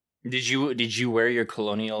Did you wear your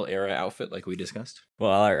colonial era outfit like we discussed?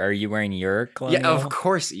 Well, are you wearing your colonial Yeah, of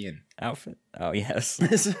course, Ian. outfit? Oh, yes.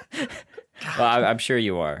 Well, I'm sure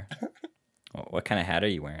you are. What kind of hat are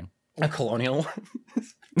you wearing? A colonial.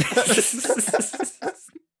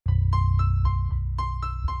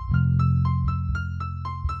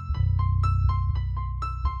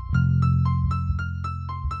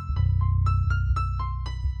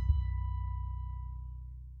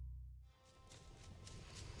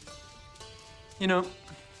 You know,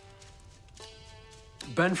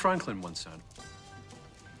 Ben Franklin once said,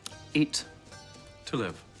 "Eat to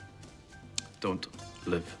live. Don't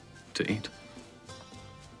live to eat."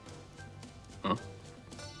 Huh?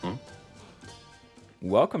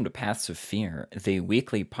 Welcome to Paths of Fear, the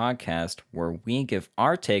weekly podcast where we give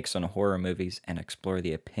our takes on horror movies and explore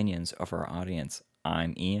the opinions of our audience.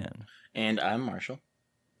 I'm Ian. And I'm Marshall.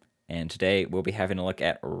 And today we'll be having a look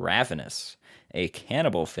at Ravenous, a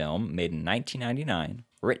cannibal film made in 1999,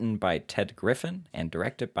 written by Ted Griffin and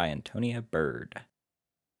directed by Antonia Bird.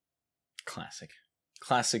 Classic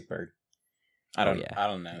Bird. I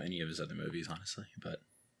don't know any of his other movies, honestly, but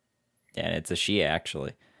Yeah, it's a she,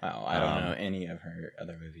 actually. oh, I don't know any of her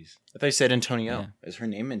other movies. I thought you said Antonio. Yeah. Is her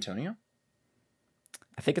name Antonio?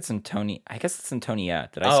 I think it's I guess it's Antonia.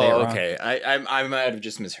 Did I say it wrong? Okay. I might have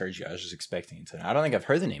just misheard you. I was just expecting Antonio. I don't think I've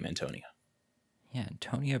heard the name Antonio. Yeah,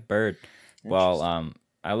 Antonia Bird. Well,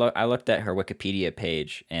 I looked at her Wikipedia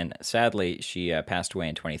page, and sadly, she passed away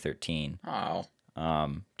in 2013. Oh.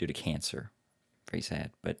 Due to cancer. Very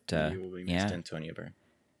sad, but We missed Antonia Bird.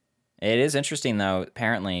 It is interesting though.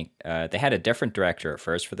 Apparently, they had a different director at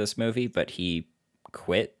first for this movie, but he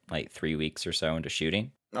quit like 3 weeks or so into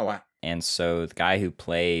shooting. Oh wow. And so the guy who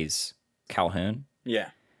plays Calhoun, Yeah.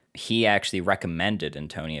 he actually recommended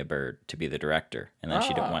Antonia Bird to be the director, and then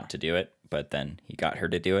she didn't want to do it, but then he got her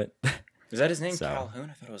to do it. Is that his name, So- Calhoun?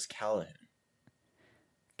 I thought it was Calhoun.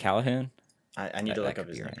 Calhoun? I need to That look could up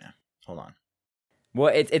his be name right. now. Hold on.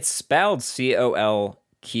 Well, it's spelled Colqhoun.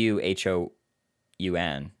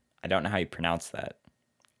 I don't know how you pronounce that.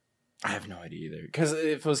 I have no idea either. Because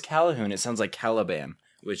if it was Calhoun, it sounds like Caliban,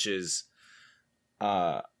 which is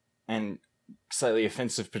and slightly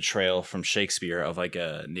offensive portrayal from Shakespeare of like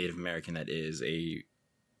a Native American that is a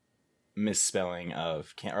misspelling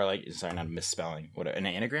of not a misspelling. What an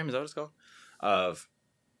anagram, is that what it's called? Of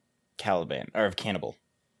Caliban or of cannibal.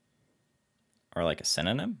 Or like a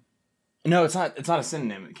synonym? No, it's not a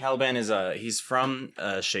synonym. Caliban is he's from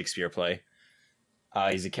a Shakespeare play.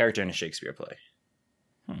 He's a character in a Shakespeare play.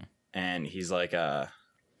 And he's like a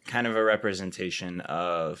kind of a representation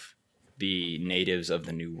of the natives of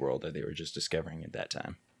the New World that they were just discovering at that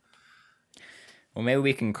time. Well, maybe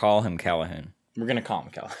we can call him Calhoun. We're gonna call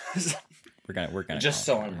him Cal. We're gonna just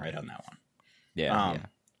call so him I'm right on that one. Yeah.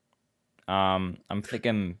 I'm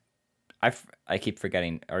thinking. I keep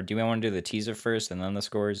forgetting. Or do we want to do the teaser first and then the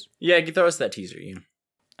scores? Yeah, throw us that teaser, Ian.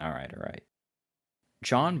 All right.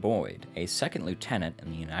 John Boyd, a second lieutenant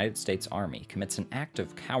in the United States Army, commits an act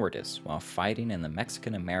of cowardice while fighting in the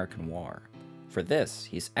Mexican-American War. For this,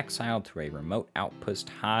 he's exiled to a remote outpost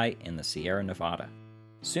high in the Sierra Nevada.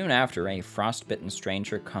 Soon after, a frostbitten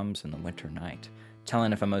stranger comes in the winter night,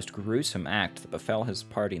 telling of a most gruesome act that befell his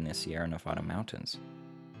party in the Sierra Nevada mountains.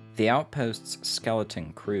 The outpost's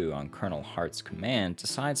skeleton crew on Colonel Hart's command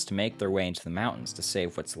decides to make their way into the mountains to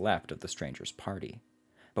save what's left of the stranger's party.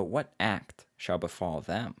 But what act shall befall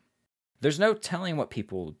them? There's no telling what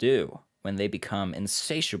people will do when they become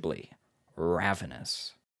insatiably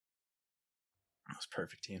ravenous. That was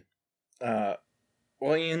perfect, Ian. Well,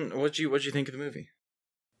 Ian, what'd you think of the movie?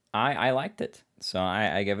 I liked it, so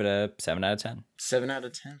I give it a 7 out of 10. 7 out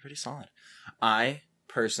of 10, pretty solid. I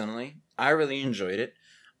really enjoyed it.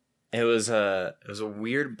 It was a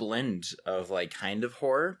weird blend of like kind of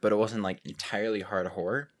horror, but it wasn't like entirely hard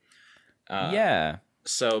horror. Yeah.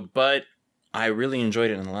 So, but I really enjoyed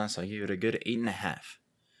it nonetheless. I gave it a good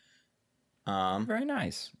 8.5. Very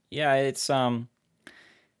nice. Yeah, it's like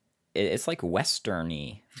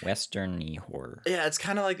westerny horror. Yeah, it's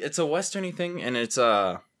kind of like it's a westerny thing, and it's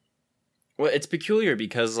it's peculiar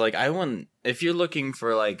because like if you're looking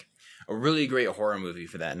for like a really great horror movie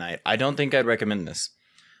for that night, I don't think I'd recommend this.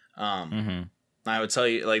 I would tell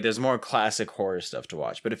you like there's more classic horror stuff to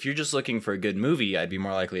watch, but if you're just looking for a good movie, I'd be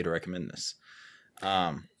more likely to recommend this.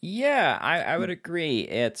 Yeah, I would agree.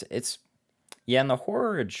 It's in the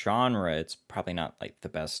horror genre, it's probably not like the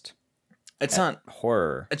best. It's not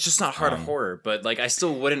horror. It's just not hard horror, but like I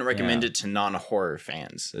still wouldn't recommend it to non-horror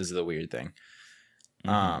fans. Is the weird thing.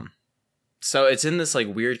 So it's in this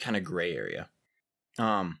like weird kind of gray area.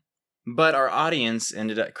 But our audience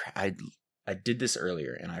ended up. I did this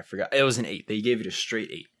earlier and I forgot. It was an 8. They gave it a straight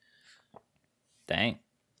 8. Dang.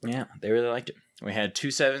 Yeah, they really liked it. We had 2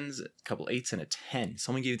 7s, a couple 8s, and a 10.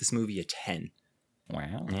 Someone gave this movie a 10.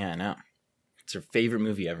 Wow. Yeah, I know. It's her favorite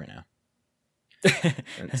movie ever now. I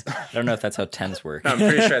don't know if that's how tens work. No, I'm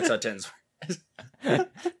pretty sure that's how 10s work.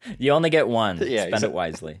 You only get one. Yeah, Spend it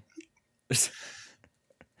wisely.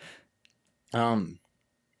 But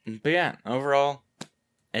yeah, overall,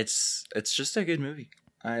 it's just a good movie.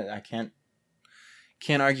 I can't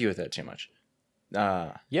argue with that too much.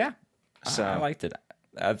 Yeah, So I liked it.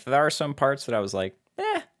 There are some parts that I was like,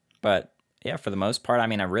 but yeah, for the most part, I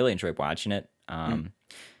mean, I really enjoyed watching it.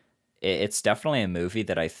 It's definitely a movie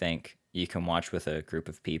that I think you can watch with a group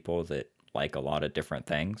of people that like a lot of different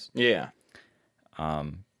things. yeah.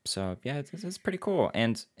 So yeah, it's pretty cool.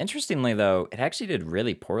 And interestingly, though, it actually did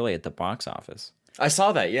really poorly at the box office. I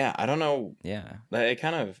saw that. Yeah, I don't know. Yeah, It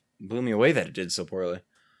kind of blew me away that it did so poorly.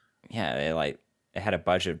 yeah, it had a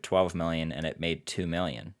budget of $12 million and it made $2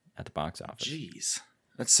 million at the box office. Jeez,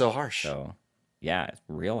 that's so harsh. So yeah, it's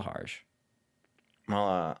real harsh.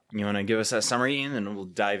 Well, you want to give us that summary, Ian, and we'll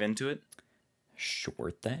dive into it?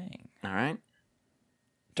 Sure thing. All right.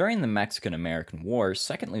 During the Mexican-American War,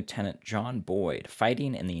 Second Lieutenant John Boyd,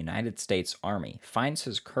 fighting in the United States Army, finds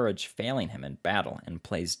his courage failing him in battle and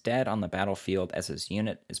plays dead on the battlefield as his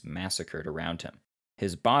unit is massacred around him.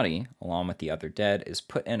 His body, along with the other dead, is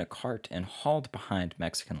put in a cart and hauled behind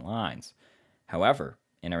Mexican lines. However,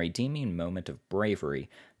 in a redeeming moment of bravery,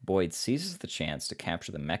 Boyd seizes the chance to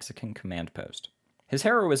capture the Mexican command post. His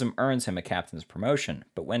heroism earns him a captain's promotion,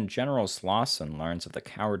 but when General Slauson learns of the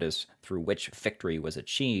cowardice through which victory was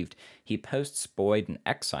achieved, he posts Boyd in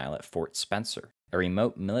exile at Fort Spencer, a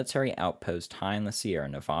remote military outpost high in the Sierra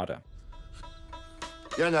Nevada.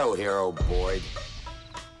 You're no hero, Boyd.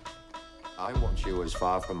 I want you as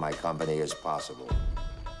far from my company as possible.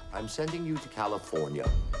 I'm sending you to California.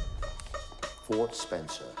 Fort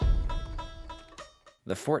Spencer.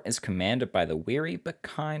 The fort is commanded by the weary but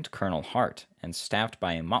kind Colonel Hart and staffed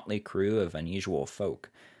by a motley crew of unusual folk.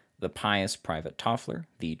 The pious Private Toffler,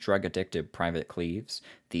 the drug-addicted Private Cleaves,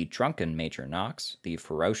 the drunken Major Knox, the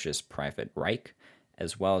ferocious Private Reich,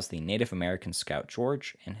 as well as the Native American Scout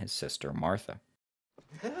George and his sister Martha.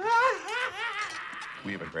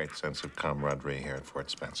 We have a great sense of camaraderie here at Fort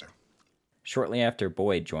Spencer. Shortly after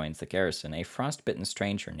Boyd joins the garrison, a frostbitten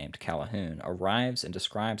stranger named Calhoun arrives and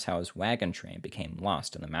describes how his wagon train became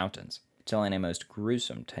lost in the mountains, telling a most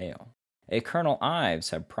gruesome tale. A Colonel Ives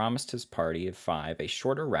had promised his party of 5 a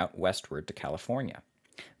shorter route westward to California,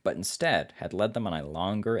 but instead had led them on a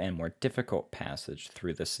longer and more difficult passage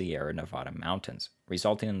through the Sierra Nevada mountains,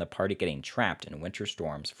 resulting in the party getting trapped in winter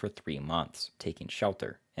storms for 3 months, taking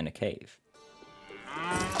shelter in a cave.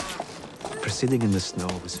 Proceeding in the snow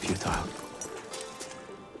was futile.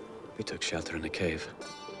 We took shelter in a cave.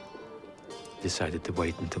 Decided to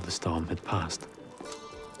wait until the storm had passed.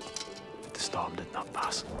 But the storm did not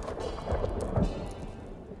pass.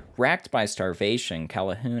 Racked by starvation,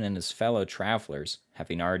 Calhoun and his fellow travelers,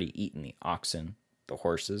 having already eaten the oxen, the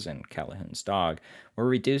horses, and Calhoun's dog, were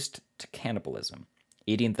reduced to cannibalism,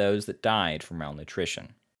 eating those that died from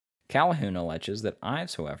malnutrition. Calhoun alleges that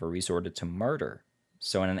Ives, however, resorted to murder,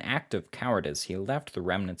 so in an act of cowardice he left the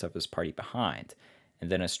remnants of his party behind, and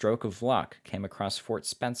then a stroke of luck came across Fort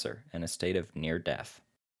Spencer in a state of near death.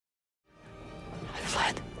 I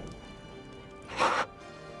fled.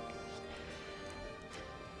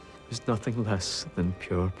 There's nothing less than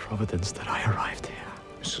pure providence that I arrived here.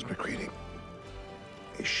 Mrs. McCready,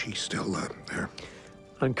 is she still there?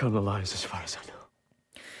 And Colonel Ives, as far as I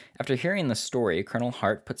know. After hearing the story, Colonel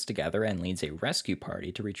Hart puts together and leads a rescue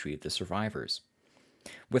party to retrieve the survivors.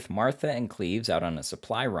 With Martha and Cleaves out on a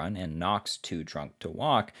supply run and Knox too drunk to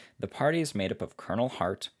walk, the party is made up of Colonel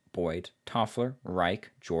Hart, Boyd, Toffler, Reich,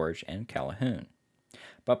 George, and Calhoun.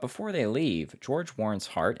 But before they leave, George warns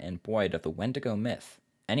Hart and Boyd of the Wendigo myth.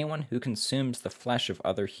 Anyone who consumes the flesh of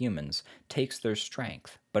other humans takes their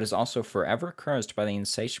strength, but is also forever cursed by the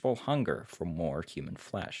insatiable hunger for more human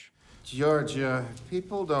flesh. Georgia,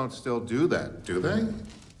 people don't still do that, do they?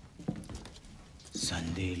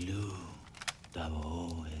 Sunday Lou,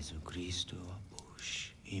 Davo Jesucristo,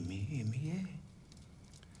 Bush, Imi.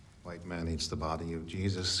 White man eats the body of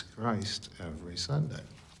Jesus Christ every Sunday.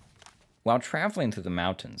 While traveling through the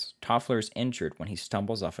mountains, Toffler is injured when he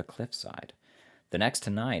stumbles off a cliffside. The next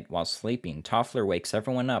night, while sleeping, Toffler wakes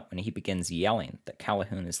everyone up when he begins yelling that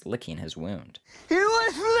Calhoun is licking his wound. He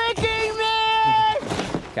was licking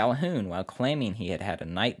me! Calhoun, while claiming he had had a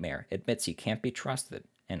nightmare, admits he can't be trusted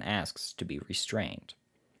and asks to be restrained.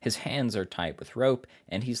 His hands are tied with rope,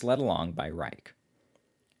 and he's led along by Reich.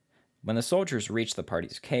 When the soldiers reach the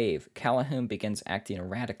party's cave, Calhoun begins acting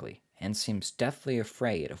erratically and seems deathly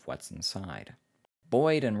afraid of what's inside.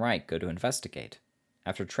 Boyd and Reich go to investigate.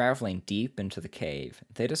 After traveling deep into the cave,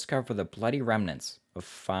 they discover the bloody remnants of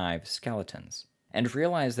 5 skeletons, and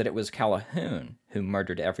realize that it was Calhoun who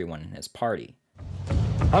murdered everyone in his party.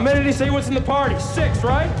 How many did he say what's in the party? 6,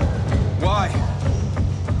 right? Why?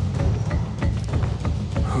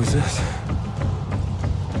 Who's this?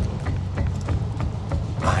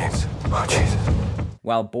 Lions. Oh, Jesus.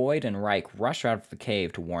 While Boyd and Reich rush out of the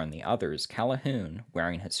cave to warn the others, Calhoun,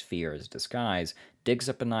 wearing his fear as disguise, digs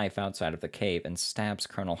up a knife outside of the cave and stabs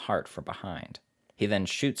Colonel Hart from behind. He then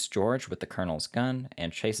shoots George with the Colonel's gun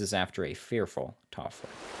and chases after a fearful Toffler.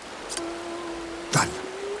 Run!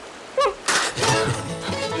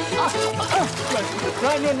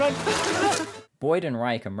 Boyd and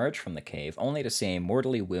Reich emerge from the cave only to see a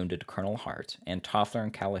mortally wounded Colonel Hart and Toffler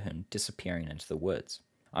and Calhoun disappearing into the woods.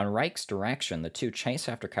 On Reich's direction, the two chase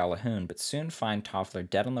after Calhoun, but soon find Toffler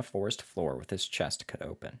dead on the forest floor with his chest cut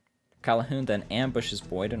open. Calhoun then ambushes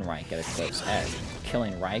Boyd and Reich at a close edge,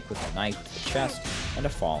 killing Reich with a knife to the chest and a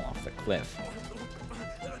fall off the cliff.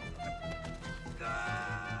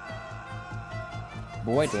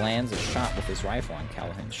 Boyd lands a shot with his rifle on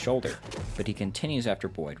Calhoun's shoulder, but he continues after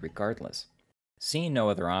Boyd regardless. Seeing no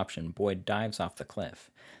other option, Boyd dives off the cliff.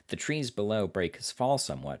 The trees below break his fall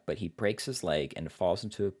somewhat, but he breaks his leg and falls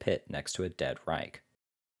into a pit next to a dead Reich.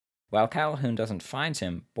 While Calhoun doesn't find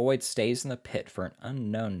him, Boyd stays in the pit for an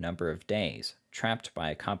unknown number of days, trapped by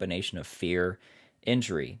a combination of fear,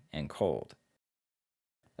 injury, and cold.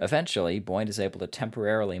 Eventually, Boyd is able to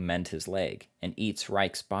temporarily mend his leg and eats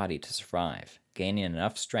Reich's body to survive, gaining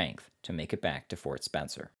enough strength to make it back to Fort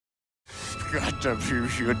Spencer. God damn you,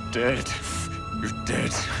 you're dead. You're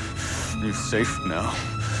dead. You're safe now.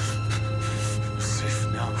 You're safe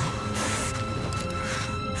now.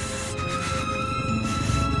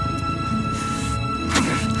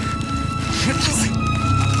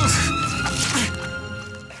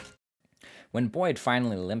 When Boyd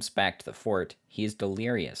finally limps back to the fort, he is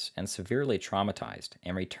delirious and severely traumatized,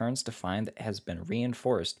 and returns to find that it has been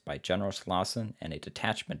reinforced by General Slauson and a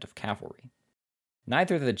detachment of cavalry.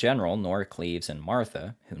 Neither the general nor Cleves and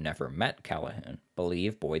Martha, who never met Calhoun,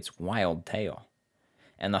 believe Boyd's wild tale.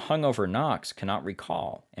 And the hungover Knox cannot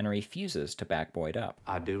recall and refuses to back Boyd up.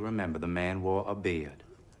 I do remember the man wore a beard.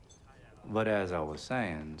 But as I was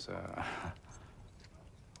saying, sir,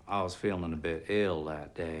 I was feeling a bit ill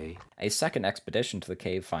that day. A second expedition to the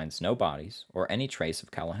cave finds no bodies or any trace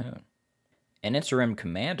of Calhoun. An interim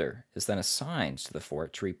commander is then assigned to the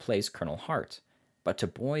fort to replace Colonel Hart, but to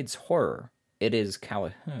Boyd's horror, it is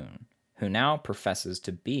Calhoun, who now professes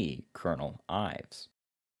to be Colonel Ives.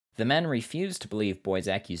 The men refuse to believe Boyd's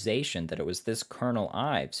accusation that it was this Colonel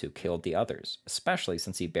Ives who killed the others, especially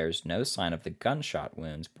since he bears no sign of the gunshot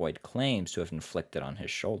wounds Boyd claims to have inflicted on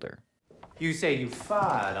his shoulder. You say you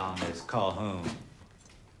fired on this Calhoun.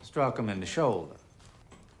 Struck him in the shoulder.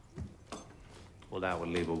 Well, that would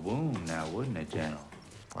leave a wound now, wouldn't it, General?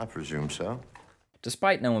 I presume so.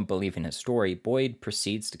 Despite no one believing his story, Boyd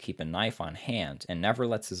proceeds to keep a knife on hand and never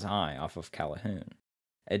lets his eye off of Calhoun.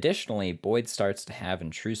 Additionally, Boyd starts to have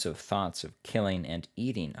intrusive thoughts of killing and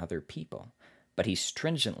eating other people, but he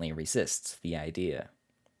stringently resists the idea.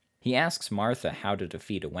 He asks Martha how to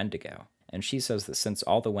defeat a Wendigo, and she says that since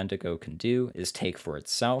all the Wendigo can do is take for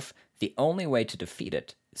itself, the only way to defeat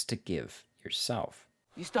it is to give yourself.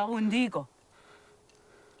 You start Wendigo.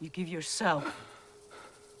 You give yourself.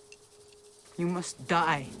 You must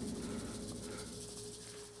die.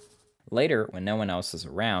 Later, when no one else is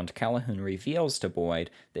around, Calhoun reveals to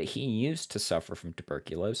Boyd that he used to suffer from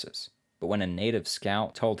tuberculosis. But when a native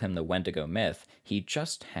scout told him the Wendigo myth, he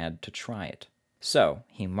just had to try it. So,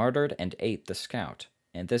 he murdered and ate the scout,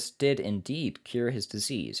 and this did indeed cure his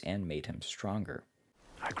disease and made him stronger.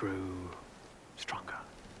 I grew stronger.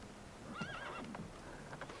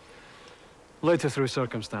 Later, through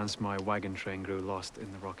circumstance, my wagon train grew lost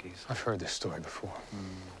in the Rockies. I've heard this story before.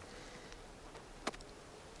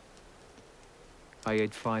 I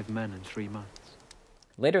ate 5 men in 3 months.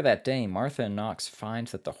 Later that day, Martha and Knox find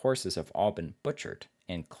that the horses have all been butchered,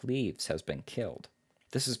 and Cleves has been killed.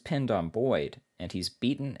 This is pinned on Boyd, and he's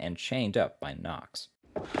beaten and chained up by Knox.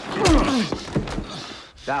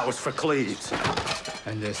 That was for Cleves.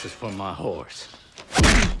 And this is for my horse.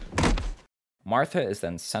 Martha is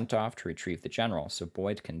then sent off to retrieve the general so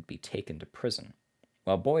Boyd can be taken to prison.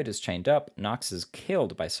 While Boyd is chained up, Knox is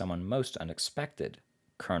killed by someone most unexpected,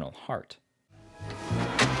 Colonel Hart.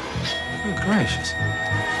 Good gracious.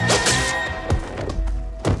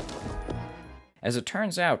 As it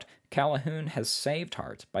turns out, Calhoun has saved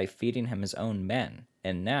Hart by feeding him his own men,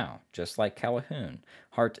 and now, just like Calhoun,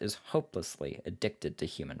 Hart is hopelessly addicted to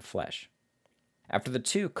human flesh. After the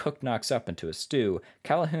two cook Knox up into a stew,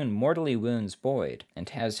 Calhoun mortally wounds Boyd and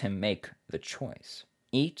has him make the choice.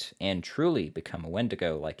 Eat and truly become a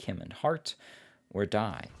Wendigo like him and Hart, or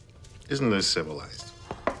die. Isn't this civilized?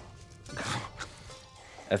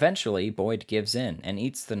 Eventually, Boyd gives in and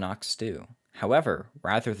eats the Knox stew. However,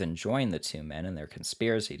 rather than join the two men in their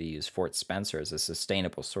conspiracy to use Fort Spencer as a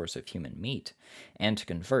sustainable source of human meat, and to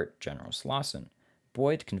convert General Slauson,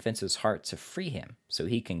 Boyd convinces Hart to free him so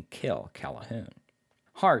he can kill Calhoun.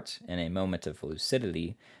 Hart, in a moment of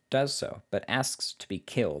lucidity, does so, but asks to be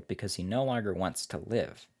killed because he no longer wants to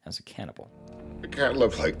live as a cannibal. I can't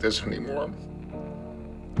live like this anymore.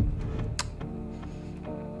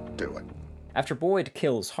 Do it. After Boyd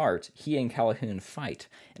kills Hart, he and Calhoun fight,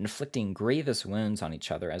 inflicting grievous wounds on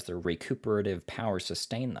each other as their recuperative powers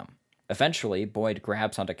sustain them. Eventually, Boyd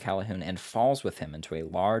grabs onto Calhoun and falls with him into a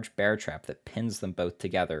large bear trap that pins them both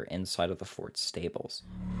together inside of the fort's stables.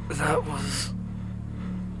 That was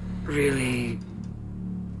really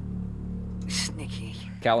sneaky.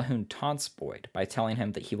 Calhoun taunts Boyd by telling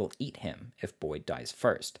him that he will eat him if Boyd dies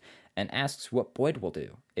first, and asks what Boyd will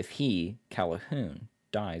do if he, Calhoun,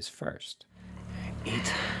 dies first.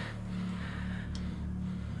 Eat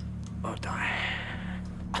or die.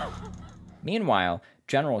 Meanwhile,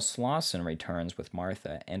 General Slauson returns with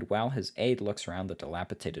Martha, and while his aide looks around the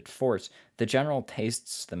dilapidated fort, the general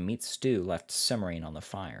tastes the meat stew left simmering on the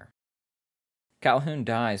fire. Calhoun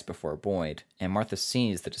dies before Boyd, and Martha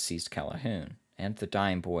sees the deceased Calhoun and the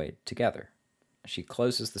dying Boyd together. She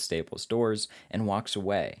closes the stable's doors and walks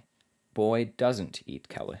away. Boyd doesn't eat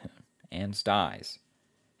Calhoun and dies,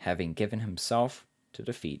 having given himself to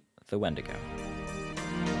defeat the Wendigo.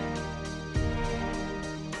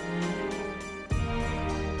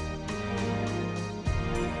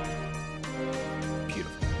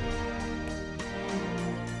 Beautiful.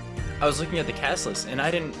 I was looking at the cast list, and I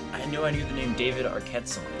knew the name David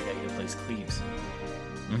Arquette's on the guy who plays Cleves.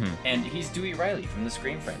 Mm-hmm. And he's Dewey Riley from the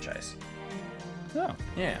Scream franchise. Oh.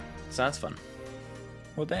 Yeah, so that's fun.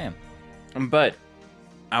 Well, damn. But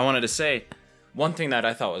I wanted to say, one thing that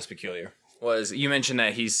I thought was peculiar was you mentioned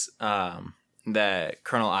that that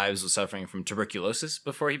Colonel Ives was suffering from tuberculosis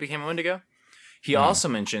before he became a Wendigo. He also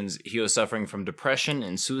mentions he was suffering from depression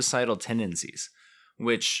and suicidal tendencies,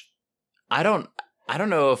 which I don't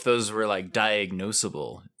know if those were like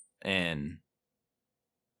diagnosable in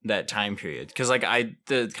that time period, because like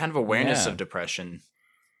the kind of awareness of depression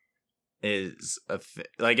is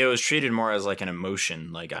like it was treated more as like an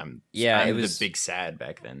emotion, like I'm it was the big sad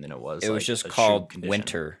back then than it was. It was just called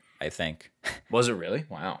winter, I think. Was it really?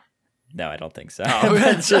 Wow. No, I don't think so. Oh.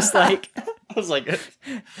 It's just like I was like,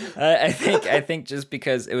 I think just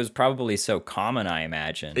because it was probably so common, I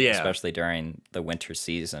imagine, especially during the winter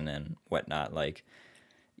season and whatnot. Like,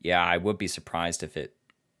 yeah, I would be surprised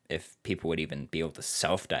if people would even be able to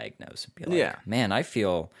self-diagnose and be like, man, I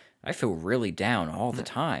feel really down all the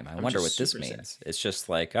time. I wonder what this means. Sad. It's just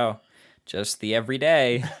like, oh, just the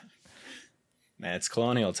everyday. Man, it's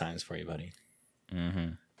colonial times for you, buddy.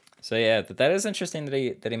 Mm-hmm. So yeah, that is interesting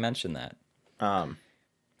that he mentioned that.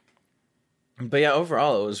 But yeah,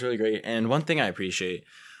 overall it was really great. And one thing I appreciate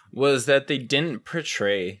was that they didn't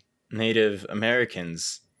portray Native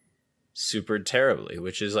Americans super terribly,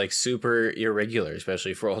 which is like super irregular,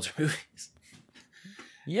 especially for older movies.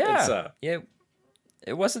 Yeah,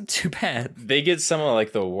 it wasn't too bad. They get some of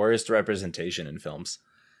like the worst representation in films,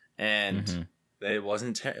 and it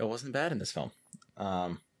wasn't bad in this film.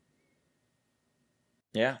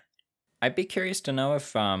 Yeah. I'd be curious to know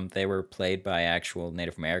if they were played by actual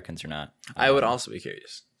Native Americans or not. I would also be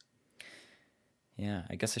curious. Yeah,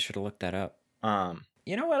 I guess I should have looked that up.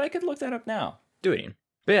 You know what? I could look that up now. Do it.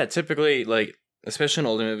 But yeah, typically, like, especially in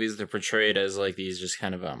older movies, they're portrayed as like these just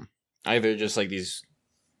kind of either just like these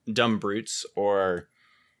dumb brutes, or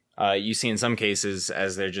you see in some cases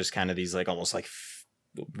as they're just kind of these like almost like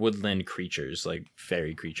woodland creatures, like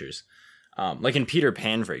fairy creatures. Like in Peter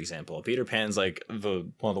Pan, for example. Peter Pan's like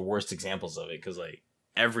one of the worst examples of it, because like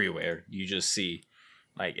everywhere you just see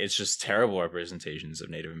like it's just terrible representations of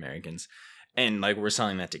Native Americans, and like we're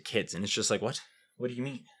selling that to kids, and it's just like, what do you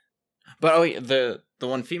mean? But the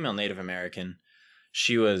one female Native American,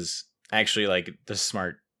 she was actually like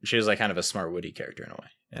she was like kind of a smart witty character in a way,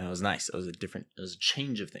 and it was nice. It was a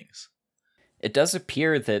change of things. It does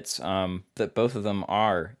appear that that both of them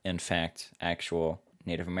are in fact actual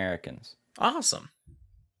Native Americans. Awesome.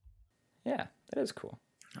 Yeah, that is cool.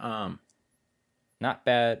 Not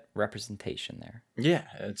bad representation there. Yeah,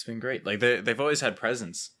 it's been great. Like they've always had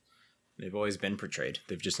presence. They've always been portrayed.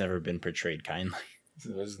 They've just never been portrayed kindly.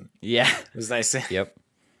 It was nice. Yep.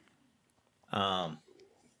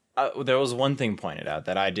 There was one thing pointed out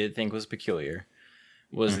that I did think was peculiar,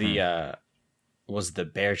 was the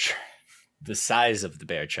bear trap. The size of the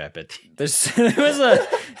bear trap at There was a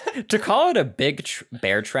to call it a big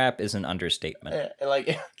bear trap is an understatement.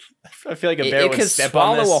 like I feel like a bear it would could step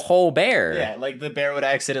swallow on this. a whole bear. Yeah, like the bear would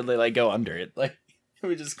accidentally like go under it. Like it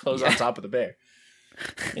would just close on top of the bear.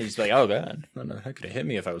 And he's like, "Oh god, that could have hit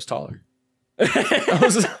me if I was taller."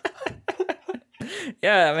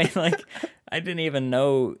 Yeah, I mean, like I didn't even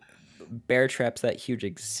know bear traps that huge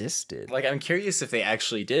existed. Like I'm curious if they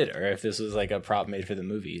actually did, or if this was like a prop made for the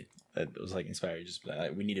movie that was like inspired. Just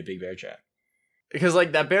like, we need a big bear trap because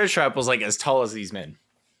like that bear trap was like as tall as these men.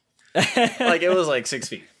 Like it was like 6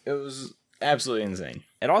 feet. It was absolutely insane.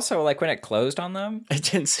 It also like when it closed on them, It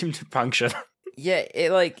didn't seem to puncture. yeah,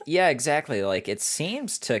 exactly. Like it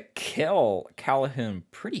seems to kill Calhoun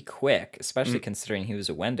pretty quick, especially considering he was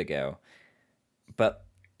a Wendigo. But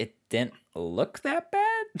it didn't look that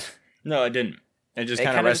bad. No, it didn't. It just It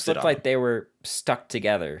kind of just rested looked on like they were stuck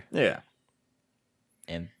together. Yeah.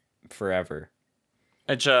 And forever.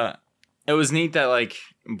 It was neat that like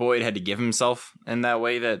Boyd had to give himself in that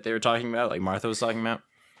way that they were talking about, like Martha was talking about.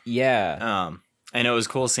 Yeah. And it was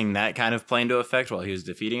cool seeing that kind of play into effect while he was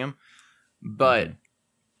defeating him. But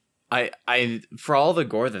I for all the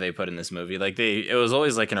gore that they put in this movie, like it was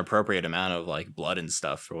always like an appropriate amount of like blood and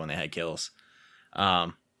stuff for when they had kills.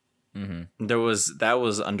 That was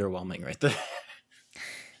underwhelming right there.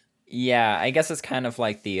 Yeah, I guess it's kind of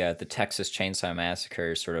like the Texas Chainsaw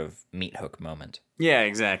Massacre sort of meat hook moment. Yeah,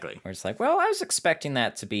 exactly. Where it's like, well, I was expecting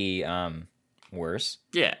that to be worse.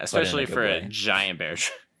 Yeah, especially for a way. giant bear.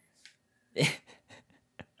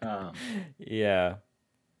 Yeah.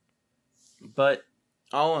 But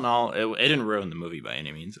all in all, it didn't ruin the movie by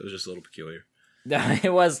any means. It was just a little peculiar.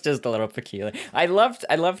 It was just a little peculiar. I loved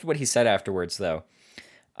what he said afterwards, though.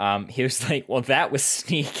 He was like, well, that was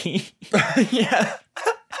sneaky. Yeah.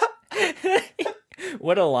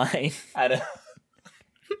 What a line. I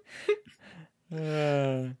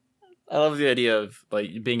love the idea of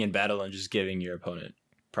like being in battle and just giving your opponent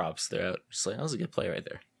props throughout. Just like, that was a good play right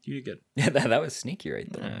there. You did good. Yeah, that was sneaky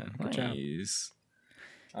right there. Good job.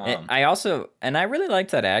 And I really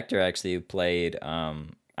liked that actor actually who played. I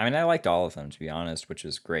mean, I liked all of them to be honest, which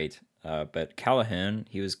is great. But Calhoun,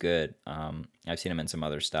 he was good. I've seen him in some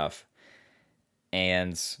other stuff,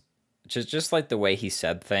 and just like the way he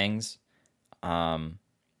said things,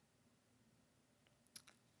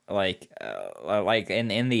 like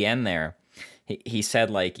in the end there, he said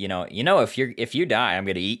like if you die, I'm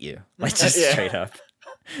gonna eat you, like just straight up.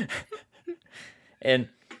 And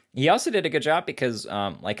he also did a good job because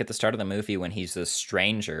like at the start of the movie when he's a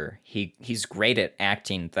stranger, he's great at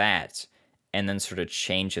acting that, and then sort of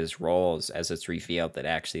changes roles as it's revealed that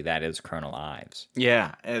actually that is Colonel Ives.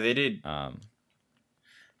 Yeah, they did.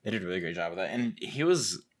 They did a really great job with that, and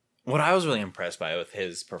what I was really impressed by with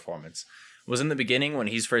his performance was in the beginning when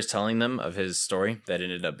he's first telling them of his story that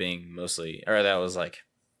ended up being mostly, or that was like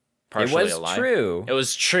partially a lie. True. It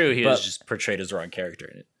was true. He was just portrayed as the wrong character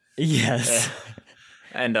in it. Yes.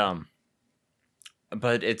 And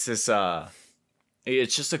but it's this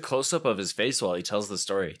it's just a close up of his face while he tells the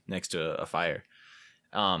story next to a fire.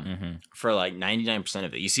 For like 99%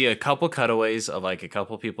 of it, you see a couple cutaways of like a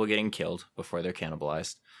couple people getting killed before they're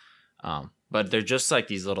cannibalized. But they're just like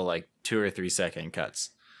these little like 2 or 3 second cuts.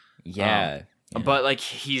 Yeah. But like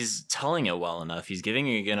he's telling it well enough. He's giving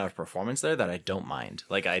a good enough performance there that I don't mind.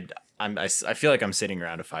 Like I feel like I'm sitting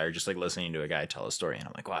around a fire just like listening to a guy tell a story, and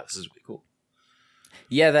I'm like, wow, this is really cool.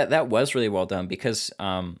 Yeah, that was really well done because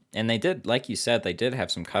and they did, like you said, they did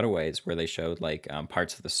have some cutaways where they showed like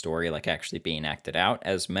parts of the story like actually being acted out,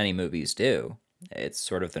 as many movies do. It's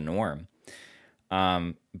sort of the norm.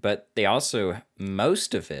 But they also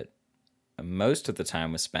most of the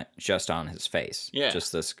time was spent just on his face. Yeah.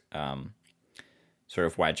 Just this sort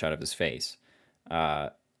of wide shot of his face.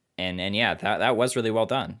 And yeah, that was really well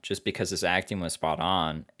done just because his acting was spot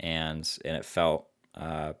on and it felt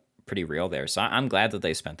pretty real there. So I'm glad that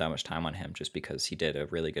they spent that much time on him just because he did a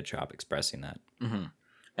really good job expressing that. Mm-hmm.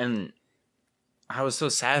 And I was so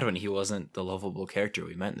sad when he wasn't the lovable character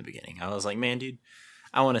we met in the beginning. I was like, man, dude,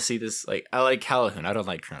 I want to see this. Like, I like Calhoun. I don't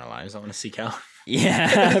like Colonel Ives. I want to see Calhoun.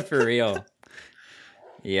 Yeah, for real.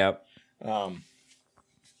 Yep.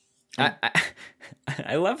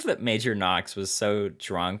 I love that Major Knox was so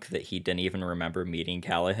drunk that he didn't even remember meeting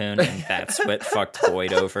Calhoun, and that's what fucked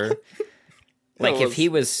Boyd over. Like, if he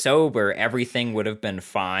was sober, everything would have been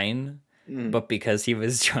fine, but because he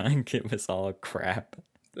was drunk, it was all crap.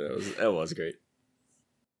 It was great.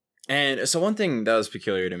 And so one thing that was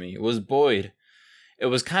peculiar to me was Boyd. It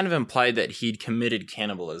was kind of implied that he'd committed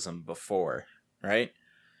cannibalism before, right?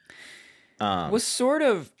 Was sort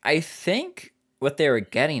of, I think what they were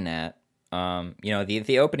getting at,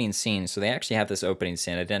 the opening scene. So they actually have this opening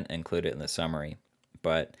scene. I didn't include it in the summary,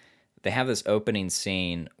 but they have this opening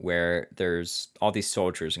scene where there's all these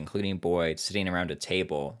soldiers, including Boyd, sitting around a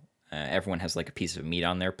table. Everyone has like a piece of meat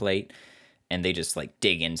on their plate, and they just like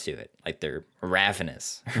dig into it, like they're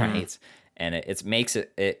ravenous, right? And it makes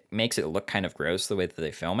it look kind of gross the way that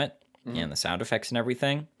they film it, and the sound effects and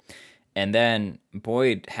everything. And then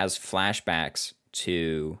Boyd has flashbacks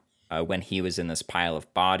to when he was in this pile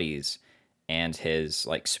of bodies, and his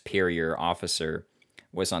like superior officer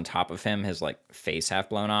was on top of him, his like face half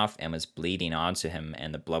blown off, and was bleeding onto him,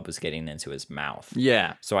 and the blood was getting into his mouth.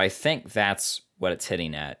 Yeah. So I think that's what it's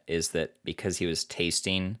hitting at, is that because he was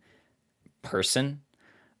tasting person,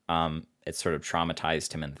 it sort of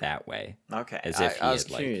traumatized him in that way. Okay. As if I was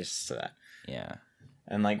curious to that. Yeah.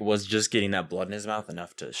 And like, was just getting that blood in his mouth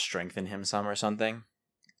enough to strengthen him some or something?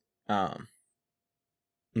 But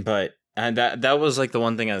that was like the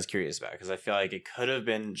one thing I was curious about, because I feel like it could have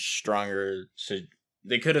been stronger. So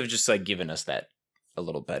they could have just like given us that a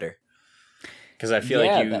little better, because I feel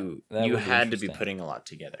like you had to be putting a lot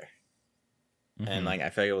together, and like I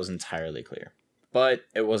feel like it was entirely clear, but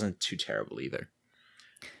it wasn't too terrible either.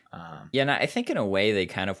 Yeah, and I think in a way they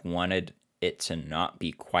kind of wanted it to not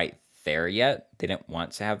be quite there yet. They didn't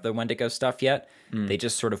want to have the Wendigo stuff yet. They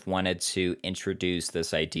just sort of wanted to introduce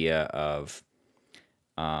this idea of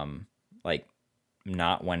like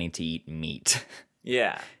not wanting to eat meat.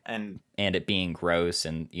 Yeah, and it being gross,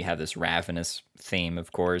 and you have this ravenous theme,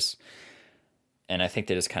 of course. And I think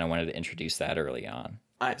they just kind of wanted to introduce that early on.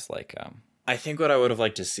 It's like I think what I would have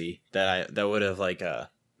liked to see that would have like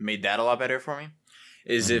made that a lot better for me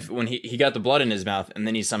is if when he got the blood in his mouth, and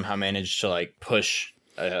then he somehow managed to like push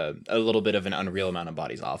a little bit of an unreal amount of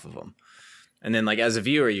bodies off of him. And then, like, as a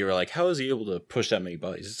viewer, you were like, how is he able to push that many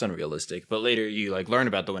bodies? It's unrealistic. But later, you, like, learn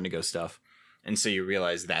about the Wendigo stuff. And so you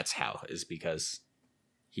realize that's how, is because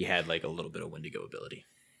he had, like, a little bit of Wendigo ability.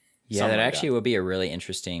 Yeah, that actually would be a really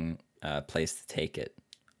interesting place to take it.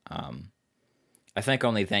 I think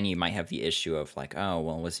only then you might have the issue of, like, oh,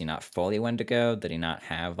 well, was he not fully Wendigo? Did he not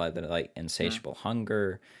have, like, the, like, insatiable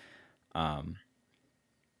hunger?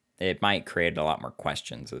 It might create a lot more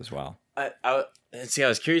questions as well. I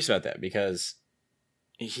was curious about that, because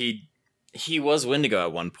he was Wendigo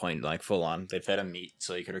at one point, like full on. They fed him meat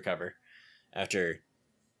so he could recover after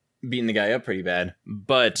beating the guy up pretty bad.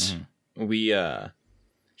 But he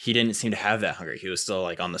didn't seem to have that hunger. He was still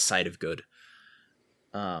like on the side of good.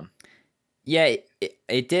 Yeah,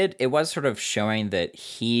 it did. It was sort of showing that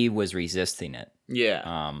he was resisting it.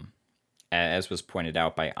 Yeah. As was pointed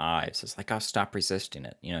out by Ives, it's like, oh, stop resisting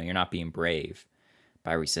it. You know, you're not being brave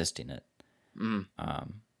by resisting it.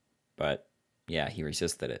 But yeah, he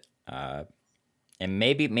resisted it. And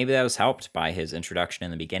maybe that was helped by his introduction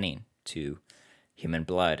in the beginning to human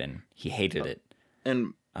blood, and he hated it.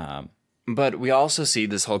 And but we also see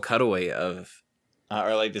this whole cutaway of,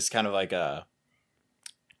 or like this kind of like a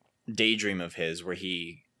daydream of his where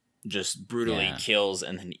he just brutally kills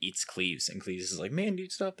and then eats Cleves, and Cleves is like, man,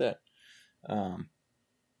 dude, stop that. And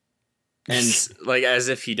like as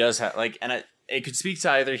if he does have like, and it could speak to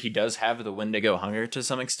either he does have the Wendigo hunger to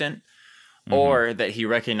some extent, or that he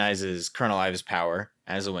recognizes Colonel Ives' power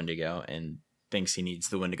as a Wendigo and thinks he needs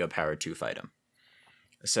the Wendigo power to fight him.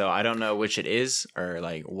 So I don't know which it is, or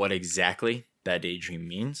like what exactly that daydream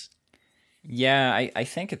means. Yeah, I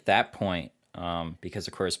think at that point, because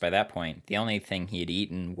of course by that point the only thing he had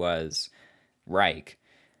eaten was Reich.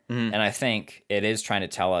 And I think it is trying to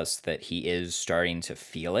tell us that he is starting to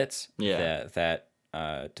feel it, that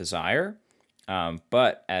desire.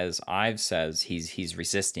 But as Ives says, he's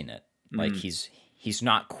resisting it. Like he's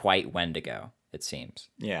not quite Wendigo, it seems.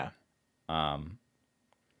 Yeah. Yeah,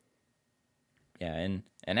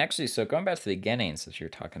 and actually, so going back to the beginning, since you're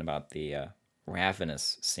talking about the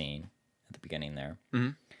Ravenous scene at the beginning there,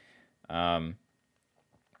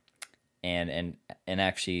 and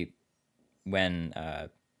actually when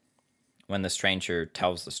the stranger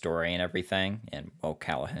tells the story and everything, and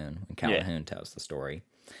Calhoun tells the story,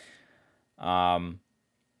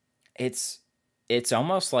 it's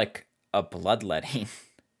almost like a bloodletting.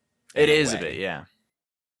 It is a bit, yeah.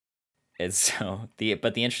 It's so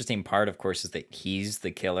but the interesting part, of course, is that he's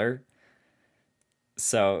the killer.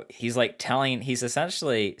 So he's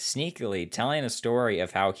essentially sneakily telling a story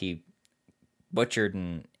of how he butchered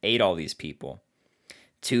and ate all these people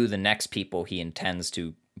to the next people he intends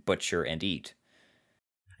to butcher and eat.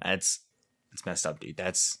 It's messed up, dude.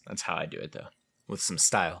 That's how I do it though, with some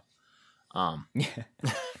style. Some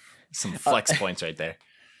flex points right there.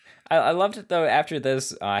 I loved it though. After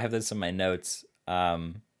this, I have this in my notes.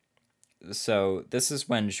 So this is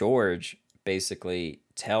when George basically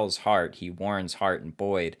tells Hart, he warns Hart and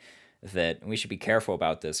Boyd that we should be careful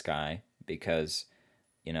about this guy because,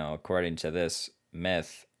 you know, according to this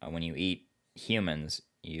myth, when you eat humans,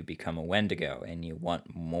 you become a Wendigo and you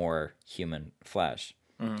want more human flesh.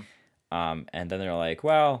 Mm. And then they're like,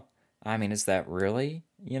 well, I mean, is that really,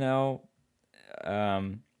 you know,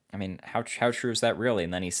 I mean, how true is that really?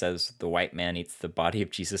 And then he says, the white man eats the body of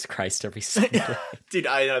Jesus Christ every Sunday. Dude,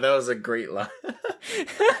 I know, that was a great line.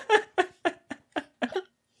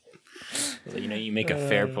 So, you know, you make a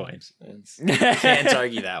fair point. You can't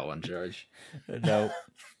argue that one, George. No.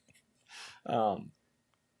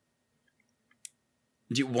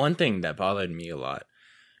 Dude, one thing that bothered me a lot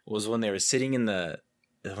was when they were sitting when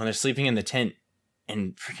they're sleeping in the tent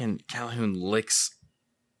and freaking Calhoun licks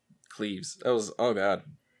Cleves. That was, oh god.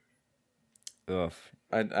 Ugh.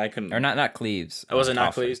 I couldn't. Or not Cleves. Was it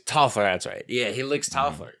not Toffler. Cleves? Toffler, that's right. Yeah, he licks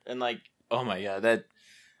Toffler. And like, oh my god, that.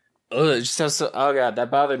 It just has so, oh god, that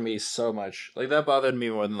bothered me so much. Like, that bothered me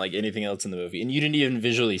more than like anything else in the movie. And you didn't even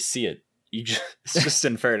visually see it. It's just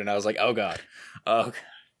inferred, and I was like, oh god. Oh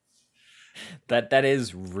god. That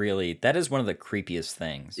is one of the creepiest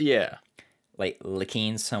things. Yeah. Like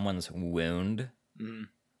licking someone's wound. Mm.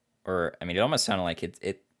 Or, I mean, it almost sounded like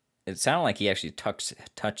it sounded like he actually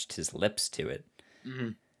touched his lips to it.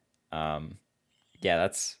 Mm-hmm. Yeah,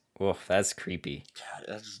 that's creepy. God,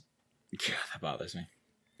 that bothers me.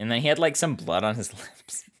 And then he had like some blood on his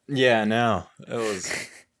lips. Yeah, no. It was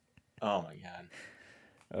oh my god.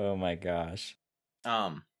 Oh my gosh.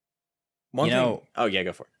 One thing. Oh yeah,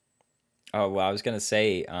 go for it. Oh, well, I was gonna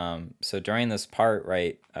say, so during this part,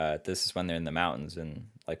 right, this is when they're in the mountains and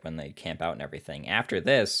like when they camp out and everything. After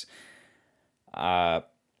this, Calhoun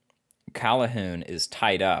is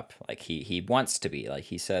tied up. Like he wants to be. Like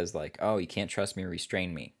he says, like, oh, you can't trust me or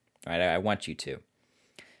restrain me. Right? I want you to.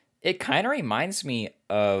 It kind of reminds me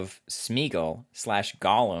of Smeagol /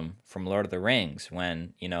 Gollum from Lord of the Rings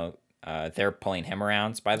when, you know, they're pulling him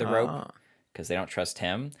around by the rope because they don't trust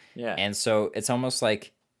him. Yeah. And so it's almost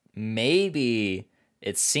like maybe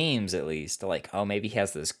it seems at least like, oh, maybe he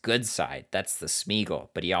has this good side. That's the Smeagol.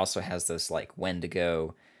 But he also has this like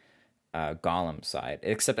Wendigo Gollum side.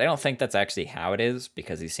 Except I don't think that's actually how it is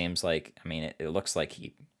because he seems like, I mean, it looks like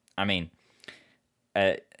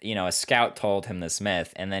you know, a scout told him this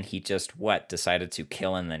myth, and then he just, decided to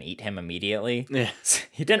kill and then eat him immediately? Yeah.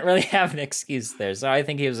 He didn't really have an excuse there, so I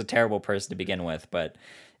think he was a terrible person to begin with, but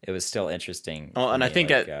it was still interesting. Oh, and I think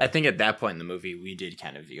like, at that point in the movie, we did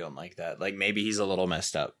kind of view him like that. Like, maybe he's a little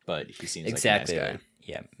messed up, but he seems exactly like a nice guy.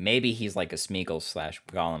 Yeah, maybe he's like a Smeagol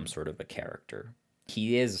 / Gollum sort of a character.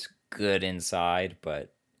 He is good inside,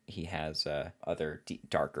 but he has other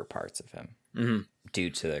darker parts of him due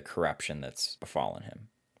to the corruption that's befallen him.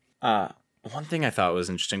 One thing I thought was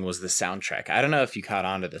interesting was the soundtrack. I don't know if you caught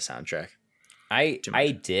on to the soundtrack.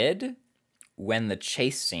 I did when the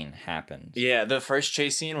chase scene happened. Yeah, the first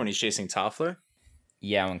chase scene when he's chasing Toffler.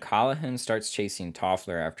 Yeah, when Calhoun starts chasing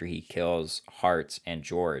Toffler after he kills Hart and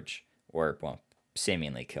George, or, well,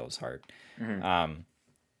 seemingly kills Hart.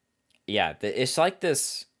 Yeah, it's like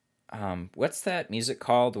this, what's that music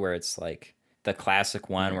called where it's like the classic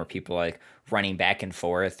one where people like running back and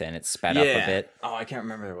forth and it's sped up a bit? Oh, I can't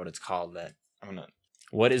remember what it's called.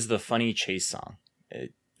 What is the funny chase song?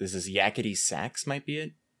 This is Yakety Sax might be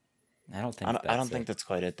it? I don't think I don't think that's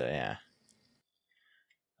quite it though, yeah.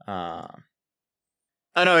 Oh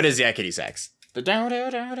no, it is Yakety Sax.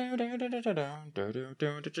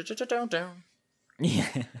 Yeah.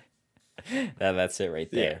 That's it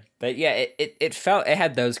right there. Yeah. But yeah, it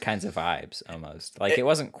had those kinds of vibes almost. Like it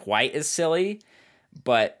wasn't quite as silly,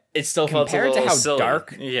 but it still compared felt a to how silly.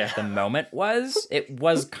 dark Yeah. the moment was, it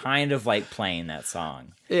was kind of like playing that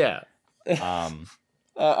song. Yeah. That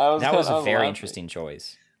was a very interesting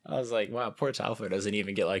choice. I was like, wow, poor Toffler doesn't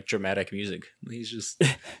even get like dramatic music. He's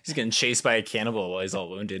getting chased by a cannibal while he's all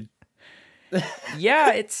wounded.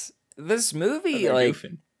 Yeah, it's this movie like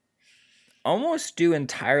goofing. Almost due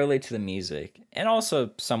entirely to the music and also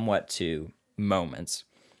somewhat to moments.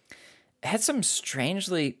 It had some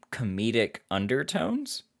strangely comedic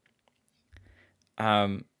undertones.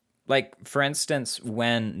 Like, for instance,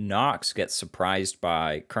 when Knox gets surprised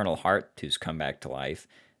by Colonel Hart, who's come back to life,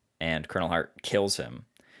 and Colonel Hart kills him,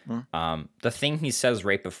 the thing he says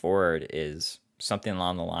right before it is something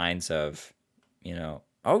along the lines of, you know,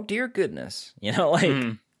 oh, dear goodness. You know,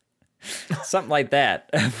 like, something like that.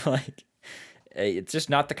 Like, it's just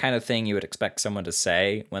not the kind of thing you would expect someone to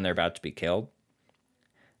say when they're about to be killed.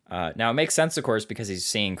 Now, it makes sense, of course, because he's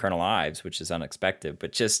seeing Colonel Ives, which is unexpected,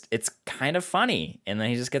 but just, it's kind of funny. And then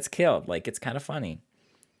he just gets killed. Like, it's kind of funny.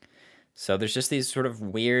 So there's just these sort of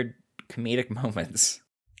weird comedic moments.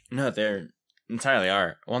 No, they entirely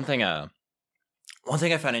are. One thing I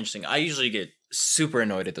found interesting. I usually get super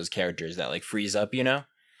annoyed at those characters that like freeze up, you know.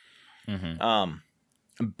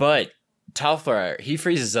 But Talfar, he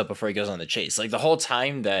freezes up before he goes on the chase. Like the whole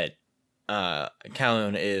time that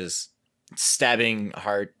Calhoun is stabbing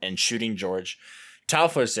Hart and shooting George,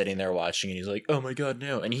 Talfar's sitting there watching, and he's like, "Oh my god,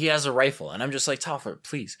 no!" And he has a rifle, and I'm just like, "Talfar,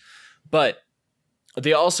 please." But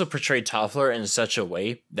they also portrayed Talfar in such a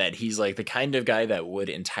way that he's like the kind of guy that would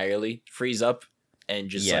entirely freeze up and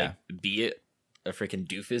just like be a freaking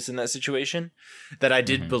doofus in that situation. That I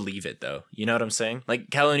did believe it though. You know what I'm saying? Like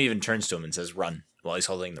Calhoun even turns to him and says, "Run," while he's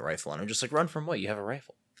holding the rifle, and I'm just like, "Run from what? You have a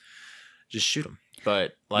rifle. Just shoot him."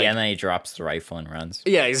 But like, and then he drops the rifle and runs.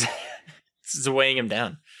 Yeah, it's weighing him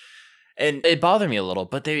down, and it bothered me a little.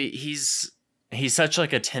 But he's such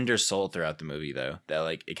like a tender soul throughout the movie, though, that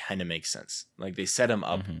like it kind of makes sense. Like they set him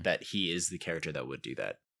up that he is the character that would do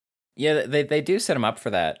that. Yeah, they do set him up for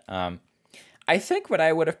that. I think what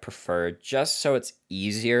I would have preferred, just so it's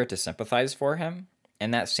easier to sympathize for him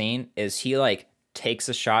in that scene, is he like takes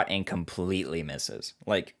a shot and completely misses,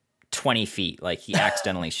 like 20 feet, like he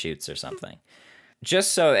accidentally shoots or something.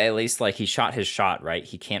 Just so at least like he shot his shot, right?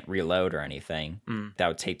 He can't reload or anything. That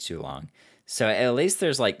would take too long. So at least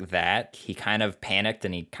there's like that. He kind of panicked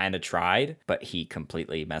and he kind of tried, but he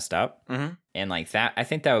completely messed up. And like that, I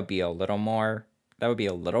think that would be a little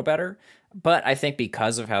better. But I think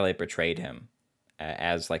because of how they portrayed him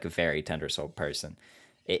as like a very tender souled person,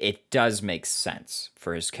 it does make sense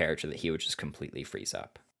for his character that he would just completely freeze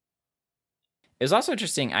up. It was also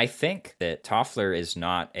interesting. I think that Toffler is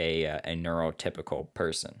not a neurotypical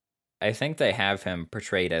person. I think they have him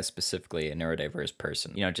portrayed as specifically a neurodiverse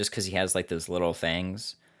person. You know, just because he has like those little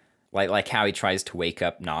things, like how he tries to wake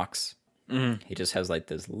up Knox. He just has like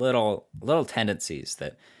those little tendencies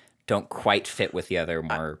that don't quite fit with the other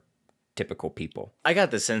more typical people. I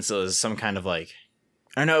got the sense it was some kind of like,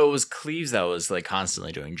 I know it was Cleves that was like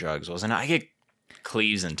constantly doing drugs, wasn't it? I get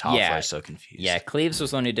Cleves and Toffler are so confused. Yeah, Cleves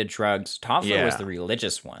was the one who did drugs. Toffler was the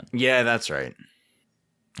religious one. Yeah, that's right.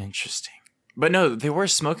 Interesting. But no, they were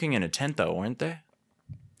smoking in a tent though, weren't they?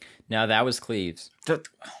 No, that was Cleves. Oh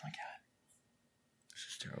my god. This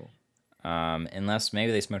is terrible. Unless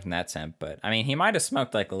maybe they smoked in that tent, but I mean, he might have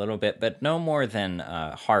smoked like a little bit, but no more than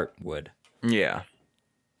Hart would. Yeah.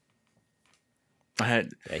 I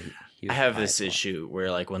have this issue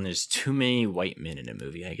where like when there's too many white men in a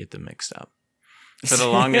movie, I get them mixed up. For the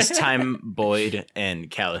longest time, Boyd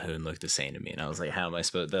and Calhoun looked the same to me, and I was like, "How am I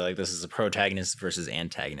supposed?" They're like, "This is a protagonist versus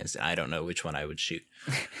antagonist." And I don't know which one I would shoot.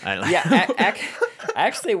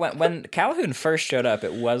 Actually, when Calhoun first showed up,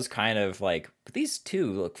 it was kind of like these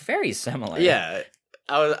two look very similar. Yeah,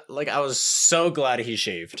 I was so glad he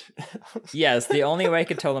shaved. Yes, the only way I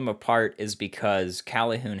could tell them apart is because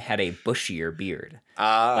Calhoun had a bushier beard.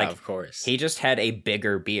 Of course, he just had a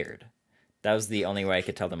bigger beard. That was the only way I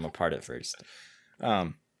could tell them apart at first.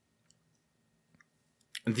 The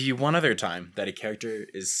one other time that a character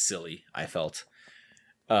is silly, I felt,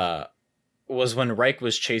 was when Reich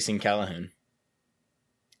was chasing Calhoun.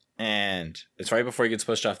 And it's right before he gets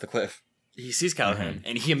pushed off the cliff. He sees Calhoun,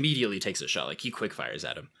 and he immediately takes a shot. Like, he quick fires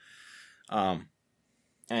at him.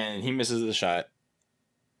 And he misses the shot.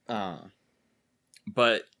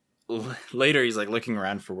 But later, he's, like, looking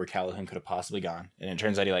around for where Calhoun could have possibly gone. And it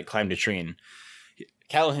turns out he, like, climbed a tree, and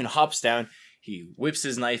Calhoun hops down. He whips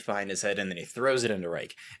his knife behind his head, and then he throws it into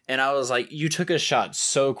Reich. And I was like, you took a shot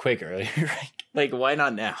so quick earlier, right? Like, why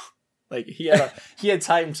not now? Like, he had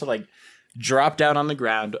time to, like, drop down on the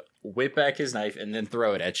ground, whip back his knife, and then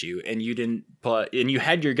throw it at you. And you didn't and you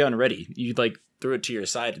had your gun ready. You, like, threw it to your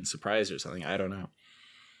side in surprise or something. I don't know.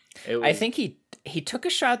 I think he took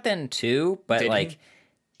a shot then, too, but, like,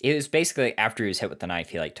 it was basically after he was hit with the knife,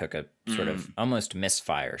 he, like, took a sort of almost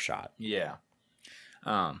misfire shot. Yeah.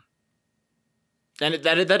 And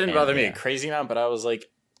that didn't bother me a crazy amount, but I was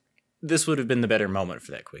like, this would have been the better moment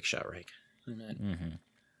for that quick shot, right?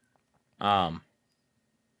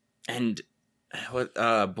 And what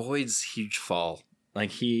Boyd's huge fall,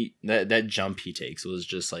 like that jump he takes was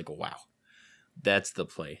just like, wow, that's the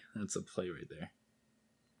play. That's a play right there.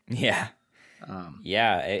 Yeah.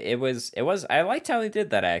 It was. I liked how they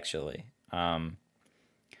did that actually. I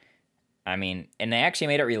mean, and they actually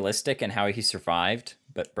made it realistic in how he survived,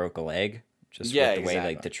 but broke a leg. Just with the way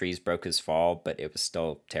like the trees broke his fall, but it was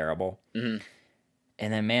still terrible. And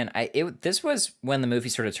then, man, this was when the movie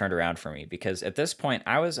sort of turned around for me, because at this point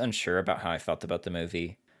I was unsure about how I felt about the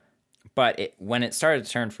movie. But when it started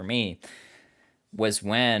to turn for me was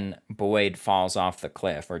when Boyd falls off the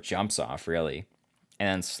cliff, or jumps off, really, and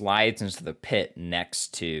then slides into the pit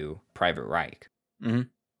next to Private Reich,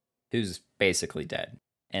 who's basically dead.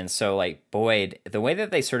 And so, like, Boyd, the way that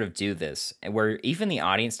they sort of do this, where even the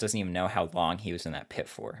audience doesn't even know how long he was in that pit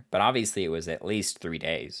for, but obviously it was at least 3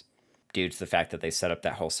 days due to the fact that they set up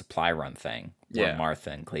that whole supply run thing where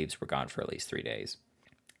Martha and Cleves were gone for at least 3 days.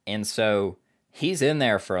 And so he's in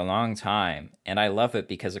there for a long time, and I love it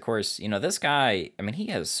because, of course, you know, this guy, I mean, he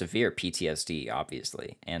has severe PTSD,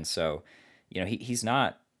 obviously, and so, you know, he's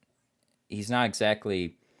not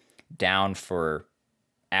exactly down for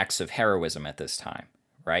acts of heroism at this time.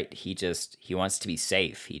 Right? He wants to be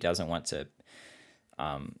safe. He doesn't want to,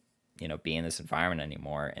 you know, be in this environment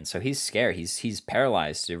anymore. And so he's scared. He's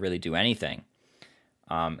paralyzed to really do anything.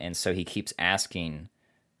 And so he keeps asking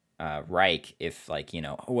Reich if, like, you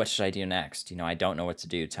know, oh, what should I do next? You know, I don't know what to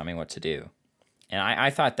do. Tell me what to do. And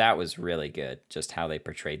I thought that was really good, just how they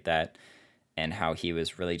portrayed that and how he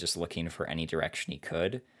was really just looking for any direction he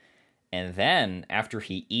could. And then after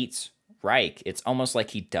he eats Reich, it's almost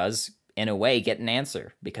like he does, in a way, get an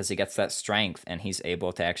answer because he gets that strength and he's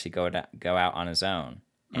able to actually go out on his own.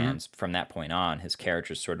 Mm-hmm. And from that point on, his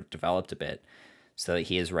character sort of developed a bit so that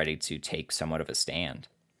he is ready to take somewhat of a stand.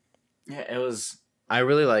 Yeah, it was... I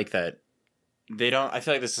really like that they don't... I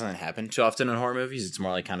feel like this doesn't happen too often in horror movies. It's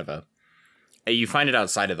more like kind of a... You find it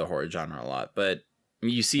outside of the horror genre a lot, but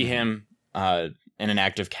you see him in an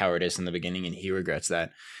act of cowardice in the beginning and he regrets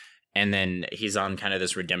that. And then he's on kind of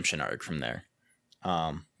this redemption arc from there.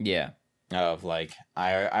 Yeah. Of like,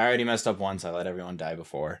 I already messed up once. I let everyone die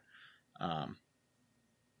before,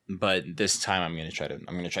 but this time I'm gonna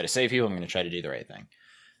try to save you. I'm gonna try to do the right thing.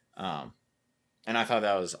 And I thought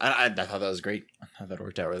that was I thought that was great. I thought that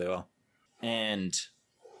worked out really well. And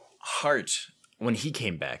Hart, when he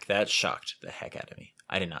came back, that shocked the heck out of me.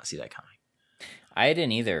 I did not see that coming. I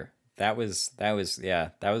didn't either. That was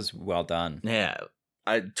well done. Yeah,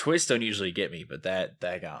 twists don't usually get me, but that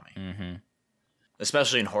got me. Mm-hmm.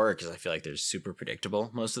 Especially in horror, because I feel like they're super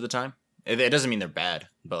predictable most of the time. It doesn't mean they're bad,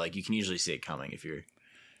 but like you can usually see it coming if you're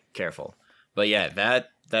careful. But yeah,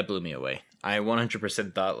 that blew me away. I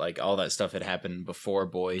 100% thought like all that stuff had happened before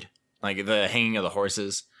Boyd, like the hanging of the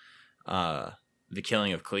horses, the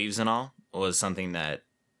killing of Cleves and all was something that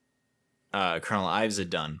Colonel Ives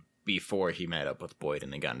had done before he met up with Boyd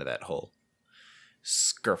and they got into that whole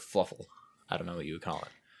skerfluffle. I don't know what you would call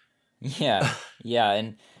it. Yeah,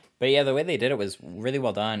 But yeah, the way they did it was really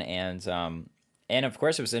well done, and of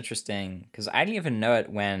course it was interesting because I didn't even know it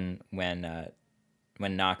when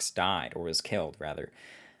Knox died or was killed rather,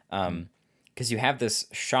 because you have this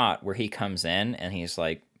shot where he comes in and he's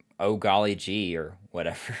like, "Oh golly gee" or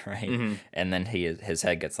whatever, right? Mm-hmm. And then his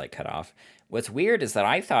head gets like cut off. What's weird is that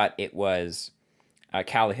I thought it was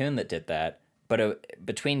Calhoun that did that, but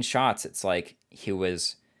between shots, it's like he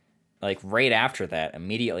was. Like right after that,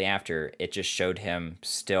 immediately after, it just showed him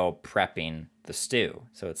still prepping the stew.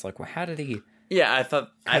 So it's like, well, how did he? Yeah, I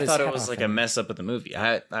thought it was like a mess up of the movie.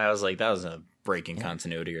 I was like, that was a break in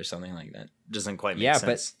continuity or something like that. Doesn't quite make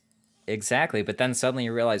sense. But exactly. But then suddenly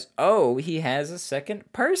you realize, oh, he has a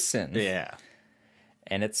second person. Yeah,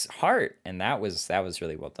 and it's Hart, and that was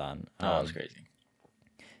really well done. That was crazy.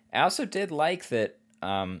 I also did like that.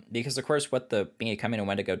 Because of course what the Becoming a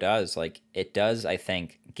Wendigo does, like it does, I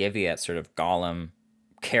think, give you that sort of Gollum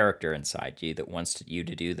character inside you that wants you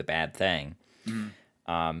to do the bad thing.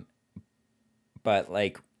 Mm-hmm. But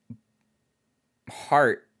like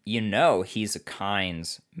Hart, you know, he's a kind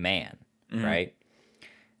man, mm-hmm. right?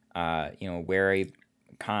 You know, very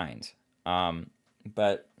kind.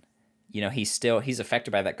 But you know, he's affected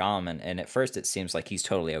by that Gollum, and at first it seems like he's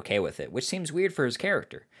totally okay with it, which seems weird for his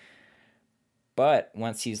character. But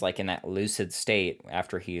once he's like in that lucid state,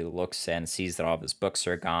 after he looks and sees that all of his books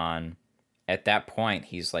are gone, at that point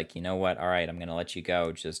he's like, you know what? All right, I'm gonna let you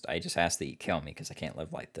go. I just ask that you kill me because I can't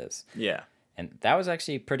live like this. Yeah. And that was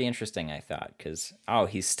actually pretty interesting, I thought, because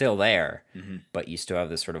he's still there, mm-hmm. but you still have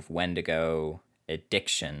this sort of Wendigo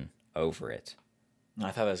addiction over it.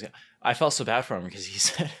 I thought that was good. I felt so bad for him because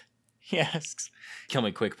he asks, "Kill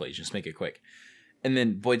me quick, please. Just make it quick." And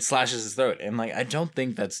then Boyd slashes his throat. And like, I don't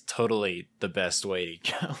think that's totally the best way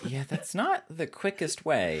to go. Yeah, that's not the quickest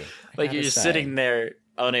way. Like you're just sitting there,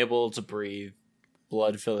 unable to breathe,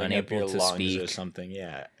 blood filling up your lungs speak. Or something.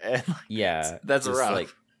 Yeah. And like, yeah. That's just rough. Like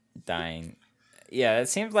dying. Yeah, it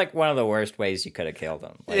seems like one of the worst ways you could have killed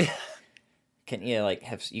him. Like,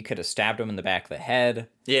 you could have stabbed him in the back of the head.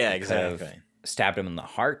 Yeah, exactly. Could have stabbed him in the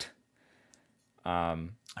heart.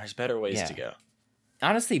 There's better ways to go.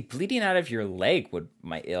 Honestly, bleeding out of your leg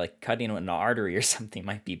might cutting an artery or something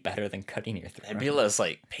might be better than cutting your throat. It'd be less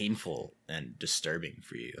like painful and disturbing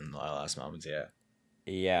for you in the last moments. Yeah.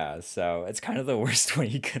 Yeah. So it's kind of the worst way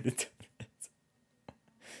you could have done it.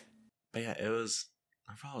 But yeah,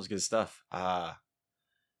 overall it was good stuff.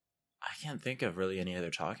 I can't think of really any other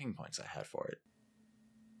talking points I had for it.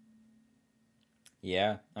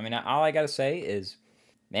 Yeah, I mean, all I gotta say is,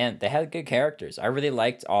 man, they had good characters. I really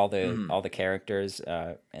liked all the characters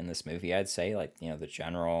in this movie. I'd say, like, the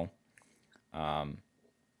general, and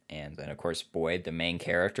then of course Boyd, the main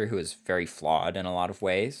character, who is very flawed in a lot of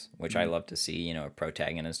ways, which I love to see. A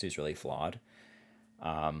protagonist who's really flawed.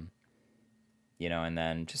 And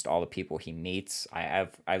then just all the people he meets.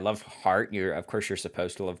 I love Hart. Of course you're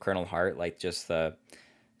supposed to love Colonel Hart, like just the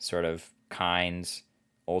sort of kind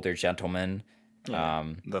older gentleman.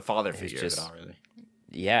 The father figure of it all, really.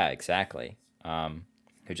 Yeah, exactly.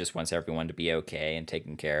 Who just wants everyone to be okay and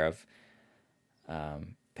taken care of.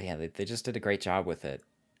 But yeah, they just did a great job with it,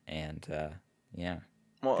 and yeah,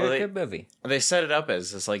 well, good movie. They set it up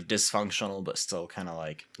as this like dysfunctional but still kind of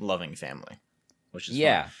like loving family, which is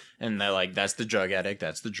fun. And they're like, that's the drug addict,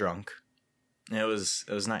 that's the drunk. And it was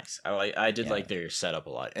nice. I did like their setup a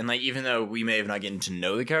lot, and like even though we may have not gotten to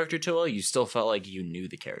know the character too well, you still felt like you knew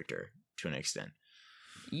the character to an extent.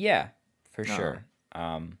 Yeah, for sure.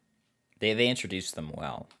 They introduced them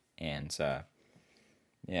well, and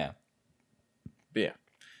yeah. But yeah,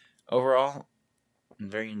 overall,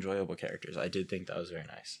 very enjoyable characters. I did think that was very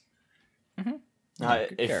nice.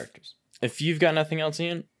 Good characters. If you've got nothing else,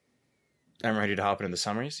 Ian, I'm ready to hop into the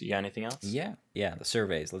summaries. You got anything else? Yeah, the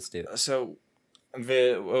surveys. Let's do it. So,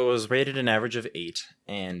 it was rated an average of 8,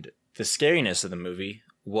 and the scariness of the movie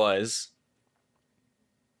was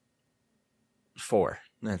 4.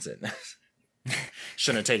 That's it.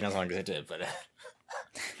 Shouldn't have taken as long as it did, but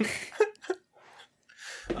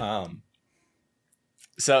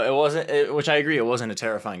so it wasn't, which I agree, it wasn't a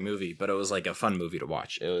terrifying movie, but it was like a fun movie to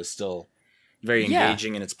watch. It was still very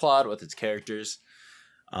engaging in its plot with its characters.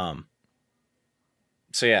 So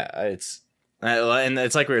yeah, and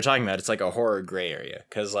it's like we were talking about, it's like a horror gray area,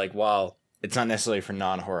 because like while it's not necessarily for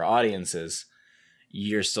non-horror audiences,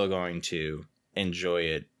 you're still going to enjoy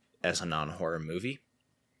it as a non-horror movie.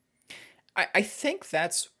 I think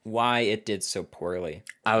that's why it did so poorly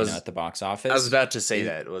at the box office. I was about to say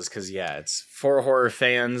that. It was because, it's for horror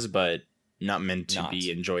fans, but not meant to be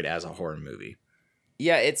enjoyed as a horror movie.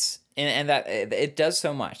 Yeah, it's and that it does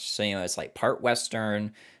so much. So, it's like part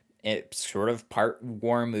Western, it's sort of part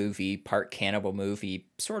war movie, part cannibal movie,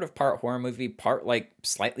 sort of part horror movie, part like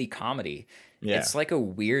slightly comedy. Yeah. It's like a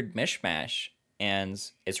weird mishmash, and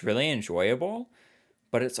it's really enjoyable.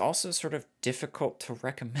 But it's also sort of difficult to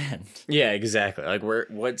recommend. Yeah, exactly. Like,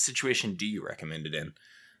 what situation do you recommend it in?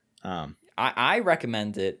 I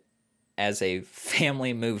recommend it as a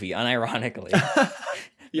family movie, unironically.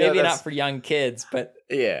 Maybe not for young kids, but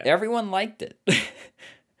everyone liked it.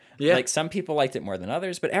 Like, some people liked it more than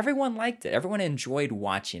others, but everyone liked it. Everyone enjoyed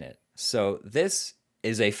watching it. So this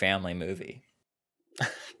is a family movie.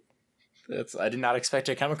 I did not expect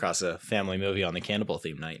to come across a family movie on the cannibal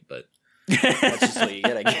theme night, but... That's just what you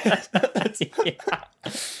get, I guess. It's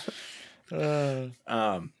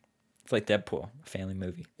like Deadpool, a family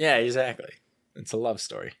movie. Yeah, exactly. It's a love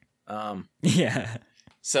story.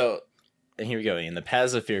 So, and here we go, Ian. The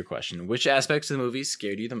Paths of Fear question. Which aspects of the movie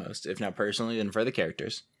scared you the most, if not personally, then for the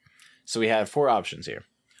characters? So we have 4 options here.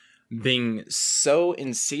 Being so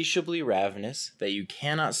insatiably ravenous that you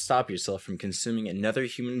cannot stop yourself from consuming another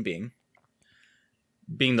human being.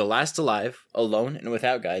 Being the last alive, alone and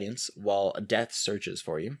without guidance, while death searches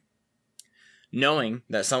for you. Knowing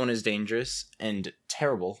that someone is dangerous and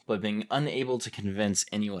terrible, but being unable to convince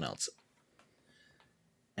anyone else.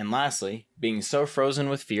 And lastly, being so frozen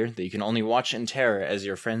with fear that you can only watch in terror as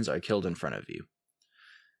your friends are killed in front of you.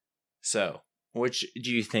 So, which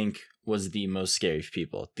do you think was the most scary for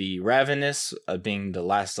people? The ravenous, being the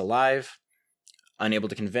last alive, unable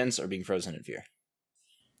to convince, or being frozen in fear?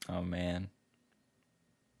 Oh, man.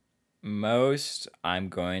 Most, I'm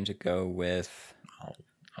going to go with... Oh,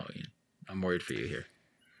 I'm worried for you here.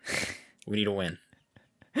 We need a win.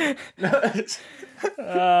 Being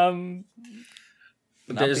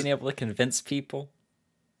able to convince people.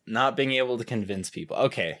 Not being able to convince people.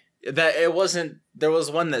 Okay, that it wasn't. There was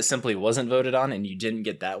one that simply wasn't voted on, and you didn't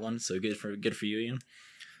get that one. So good for you, Ian.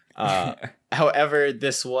 However,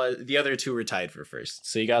 the other 2 were tied for first.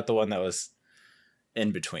 So you got the one that was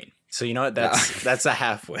in between. So you know what? That's a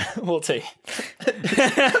half win. We'll take.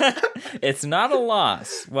 It's not a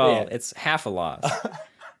loss. Well, it's half a loss.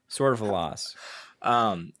 Sort of a loss.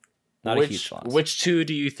 Not a huge loss. Which 2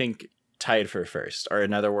 do you think tied for first? Or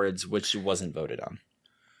in other words, which wasn't voted on?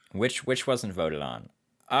 Which wasn't voted on?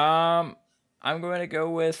 I'm going to go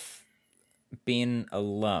with being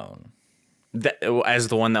alone. As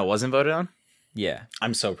the one that wasn't voted on? Yeah.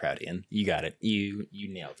 I'm so proud, Ian. You got it. You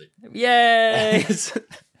nailed it. Yay!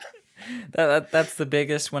 That's the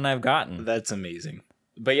biggest one I've gotten. That's amazing.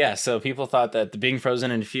 But yeah, so people thought that the being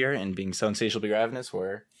frozen in fear and being so insatiably ravenous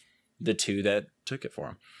were the two that took it for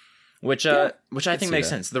him. Which I think makes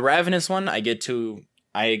sense. The ravenous one, I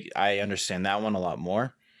understand that one a lot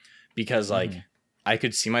more because like I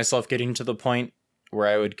could see myself getting to the point where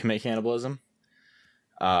I would commit cannibalism.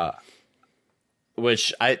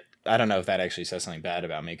 Which I don't know if that actually says something bad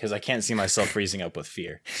about me because I can't see myself freezing up with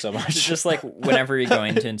fear so much. It's just like whenever you're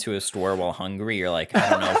going into a store while hungry, you're like, I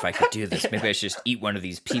don't know if I could do this. Maybe I should just eat one of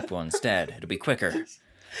these people instead. It'll be quicker.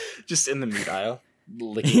 Just in the meat aisle,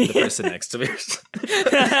 licking the person next to me.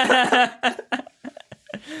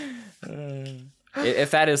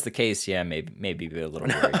 If that is the case, yeah, maybe be a little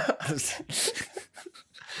worried.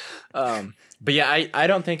 But yeah, I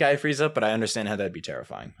don't think I freeze up, but I understand how that'd be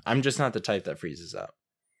terrifying. I'm just not the type that freezes up.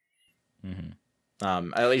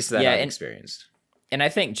 At least that I've experienced. And I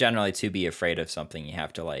think generally to be afraid of something, you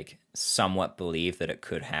have to like somewhat believe that it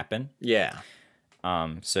could happen. Yeah.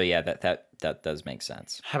 So yeah, that does make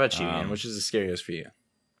sense. How about you, Ian? Which is the scariest for you?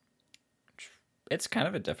 It's kind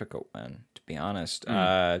of a difficult one, to be honest.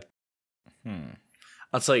 I'll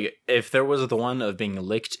tell you, if there was the one of being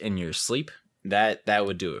licked in your sleep, that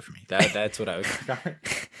would do it for me. That's what I would cover.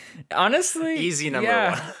 Honestly, easy number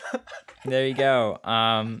one. There you go.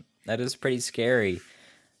 That is pretty scary.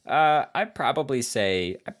 I'd probably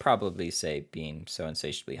say being so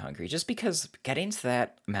insatiably hungry, just because getting to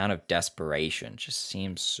that amount of desperation just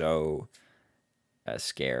seems so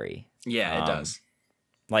scary. Yeah, it does.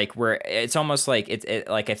 Like where it's almost like it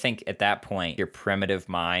like I think at that point your primitive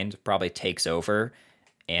mind probably takes over,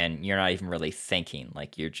 and you're not even really thinking.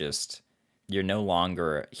 Like you're no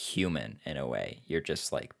longer human in a way. You're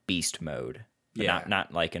just like beast mode. Yeah.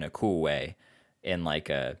 Not like in a cool way, in like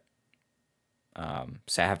a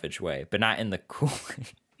savage way, but not in the cool way.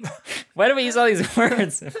 Why do we use all these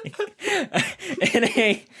words?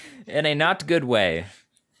 in a not good way.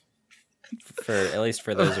 At least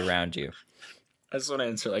for those around you. I just want to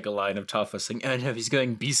answer like a line of Toph saying, "Oh no, he's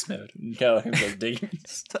going beast mode." No, he's like digging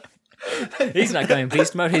stuff. He's not going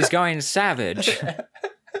beast mode. He's going savage.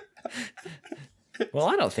 Well,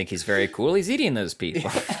 I don't think he's very cool. He's eating those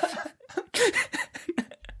people.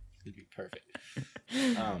 It'd be perfect.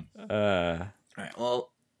 All right.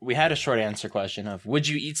 Well, we had a short answer question of: would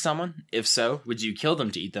you eat someone? If so, would you kill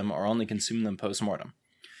them to eat them, or only consume them post-mortem?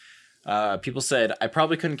 People said I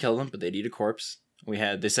probably couldn't kill them, but they'd eat a corpse.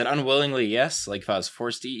 They said unwillingly, yes, like if I was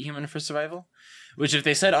forced to eat human for survival. Which, if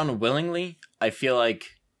they said unwillingly, I feel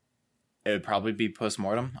like it would probably be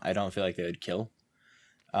post-mortem. I don't feel like they would kill.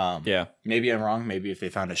 Yeah. Maybe I'm wrong. Maybe if they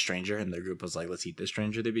found a stranger and their group was like, let's eat this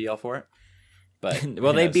stranger, they'd be all for it. But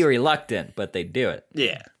well, they'd be reluctant, but they'd do it.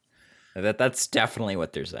 Yeah. That's definitely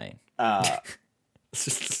what they're saying.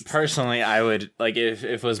 Personally, I would, like, if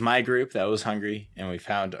it was my group that was hungry and we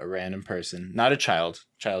found a random person, not a child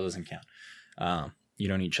doesn't count. You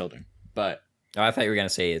don't eat children, but I thought you were gonna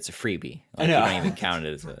say it's a freebie. Like, you don't even count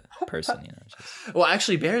it as a person, Well,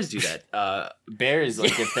 actually, bears do that. Bears,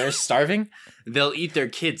 like, if they're starving, they'll eat their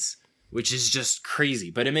kids, which is just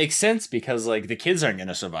crazy. But it makes sense because, like, the kids aren't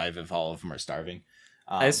gonna survive if all of them are starving.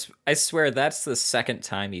 I swear that's the second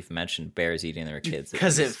time you've mentioned bears eating their kids.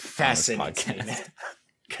 Because it fascinates me, man.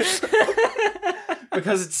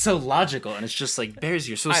 Because it's so logical, and it's just like, bears,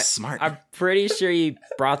 you're so smart. I'm pretty sure you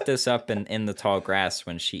brought this up in the tall grass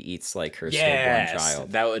when she eats like her stillborn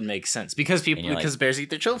child. That would make sense because bears eat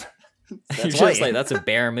their children. That's just like, that's a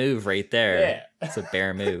bear move right there. Yeah, that's a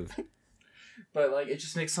bear move. But like, it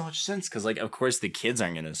just makes so much sense because, like, of course the kids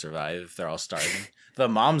aren't going to survive if they're all starving. The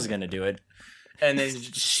mom's going to do it, and then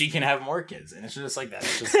she can have more kids, and it's just like that.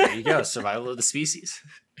 It's just, there you go, survival of the species.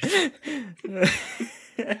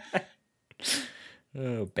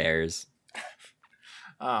 Oh, bears.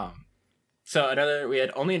 So we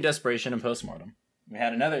had only in desperation and postmortem. We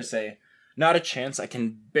had another say, not a chance. I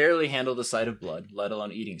can barely handle the sight of blood, let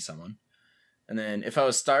alone eating someone. And then if I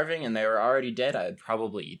was starving and they were already dead, I'd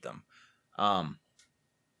probably eat them. I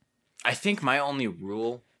think my only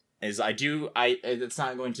rule is it's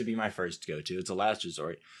not going to be my first go-to. It's a last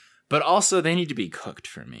resort. But also they need to be cooked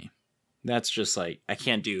for me. That's just like,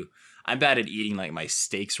 I'm bad at eating like my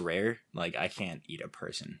steaks rare. Like, I can't eat a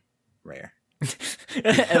person rare.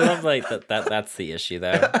 I love like that's the issue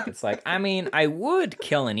though. It's like, I mean, I would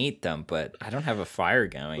kill and eat them, but I don't have a fire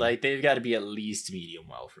going. Like, they've got to be at least medium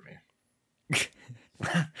well for me.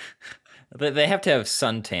 They have to have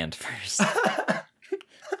suntanned first.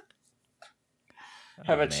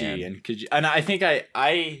 How about you, Ian? Could you? And I think I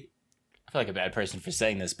feel like a bad person for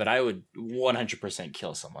saying this, but I would 100%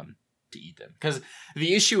 kill someone to eat them. Because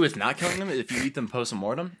the issue with not killing them, if you eat them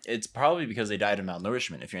post-mortem, it's probably because they died of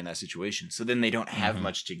malnourishment if you're in that situation. So then they don't have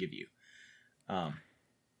much to give you.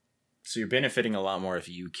 So you're benefiting a lot more if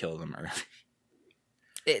you kill them early.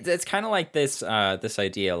 It's kind of like this this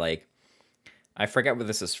idea, like, I forget where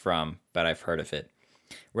this is from, but I've heard of it,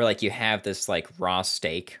 where like you have this like raw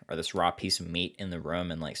steak or this raw piece of meat in the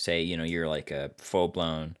room, and like say, you know, you're like a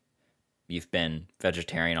full-blown, you've been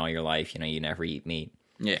vegetarian all your life, you know, you never eat meat.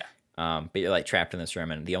 Yeah. But you're like trapped in this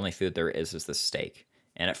room, and the only food there is this steak.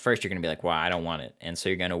 And at first you're going to be like, well, I don't want it. And so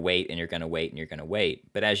you're going to wait, and you're going to wait, and you're going to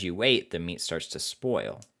wait. But as you wait, the meat starts to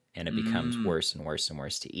spoil, and it becomes worse and worse and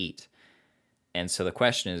worse to eat. And so the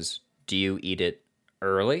question is, do you eat it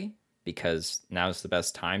early because now's the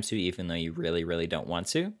best time to, even though you really, really don't want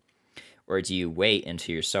to? Or do you wait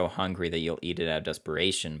until you're so hungry that you'll eat it out of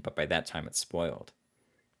desperation, but by that time it's spoiled?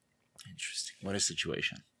 Interesting. What a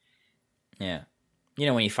situation. Yeah. You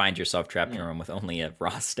know, when you find yourself trapped in a room with only a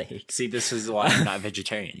raw steak. See, this is why I'm not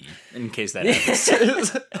vegetarian, in case that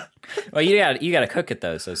happens. Well, you got to cook it,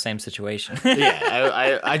 though, so same situation.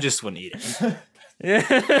 Yeah, I just wouldn't eat it.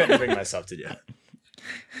 Couldn't bring myself to do it.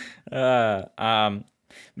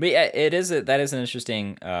 But yeah, that is an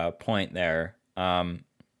interesting point there. And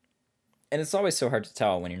it's always so hard to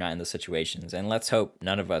tell when you're not in those situations. And let's hope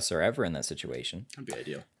none of us are ever in that situation. That'd be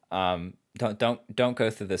ideal. Don't go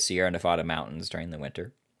through the Sierra Nevada mountains during the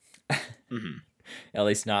winter. At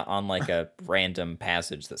least not on like a random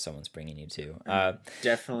passage that someone's bringing you to.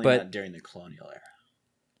 Definitely not during the colonial era.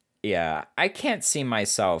 Yeah, I can't see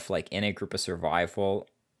myself like in a group of survival.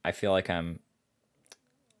 I feel like I'm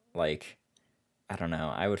like, I don't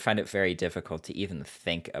know. I would find it very difficult to even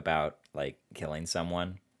think about like killing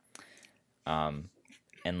someone,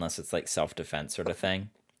 unless it's like self-defense sort of thing.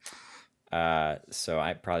 So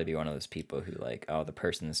I'd probably be one of those people who like, oh, the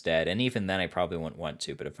person's dead, and even then I probably wouldn't want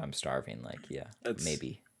to. But if I'm starving, like, yeah,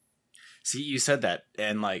 maybe. See, you said that,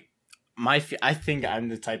 and like I think I'm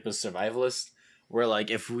the type of survivalist where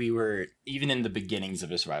like if we were even in the beginnings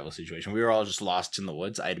of a survival situation, we were all just lost in the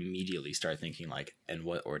woods, I'd immediately start thinking like, in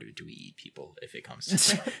what order do we eat people if it comes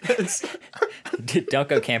to Don't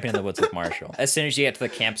go camping in the woods with Marshall. As soon as you get to the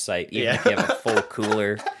campsite, even if you have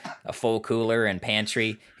a full cooler and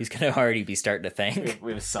pantry, he's gonna already be starting to think.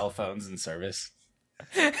 We have cell phones in service.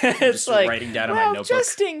 It's just like, writing down in my notebook.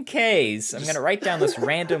 Just in case, I'm gonna write down this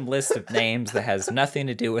random list of names that has nothing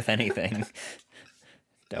to do with anything.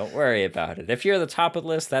 Don't worry about it. If you're at the top of the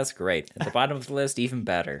list, that's great. At the bottom of the list, even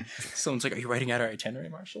better. Someone's like, "Are you writing out our itinerary,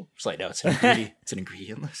 Marshall?" It's like, no, it's an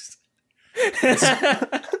ingredient list.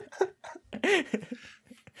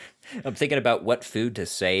 I'm thinking about what food to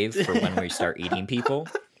save for when we start eating people.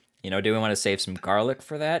 You know, do we want to save some garlic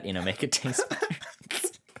for that? You know, make it taste better.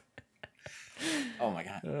 Oh my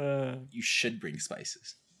god. You should bring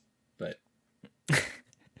spices. But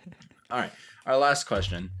all right. Our last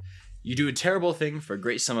question. You do a terrible thing for a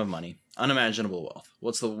great sum of money, unimaginable wealth.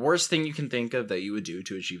 What's the worst thing you can think of that you would do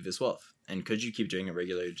to achieve this wealth? And could you keep doing it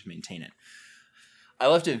regularly to maintain it? I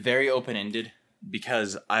left it very open-ended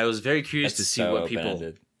because I was very curious to see what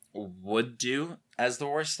people would do as the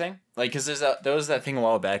worst thing. Like, because there was that thing a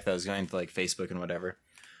while back that was going to like Facebook and whatever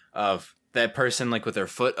of that person like with their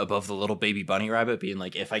foot above the little baby bunny rabbit being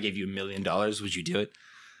like, if I gave you $1 million, would you do it?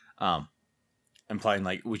 Implying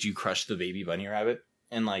like, would you crush the baby bunny rabbit?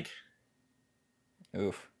 And like,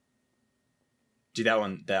 oof. Dude, that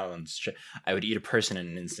one's I would eat a person in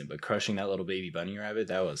an instant, but crushing that little baby bunny rabbit,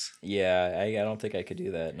 that was... Yeah, I don't think I could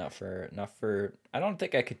do that. Not for I don't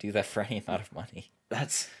think I could do that for any amount of money.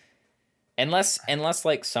 That's... Unless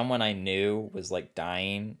like someone I knew was like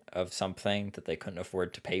dying of something that they couldn't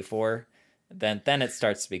afford to pay for, then it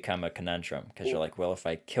starts to become a conundrum because you're like, well, if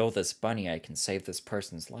I kill this bunny, I can save this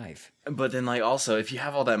person's life. But then like also, if you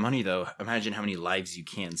have all that money though, imagine how many lives you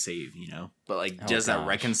can save, you know? But like, does that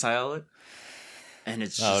reconcile it? And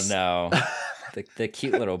it's just... Oh no. the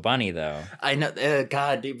cute little bunny though. I know,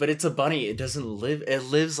 God, dude, but it's a bunny. It doesn't live. It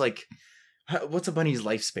lives like, what's a bunny's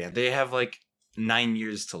lifespan? They have like 9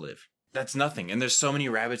 years to live. That's nothing. And there's so many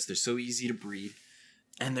rabbits. They're so easy to breed,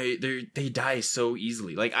 and they die so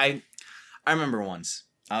easily. Like I remember once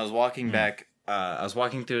I was walking back. I was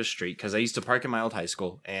walking through a street because I used to park in my old high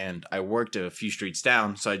school, and I worked a few streets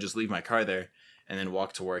down. So I just leave my car there and then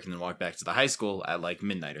walk to work, and then walk back to the high school at like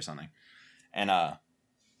midnight or something. And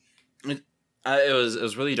it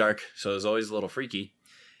was really dark, so it was always a little freaky.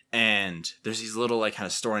 And there's these little like kind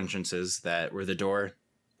of store entrances that where the door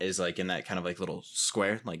is like in that kind of like little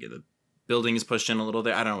square, like the building is pushed in a little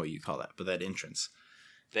there. I don't know what you call that, but that entrance,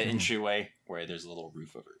 that entryway where there's a little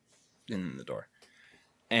roof over it in the door,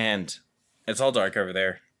 and it's all dark over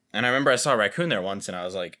there. And I remember I saw a raccoon there once, and I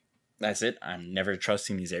was like, that's it. I'm never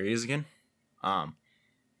trusting these areas again.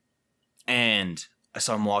 And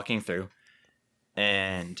so I'm walking through,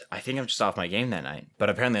 and I think I'm just off my game that night. But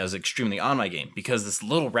apparently I was extremely on my game because this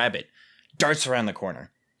little rabbit darts around the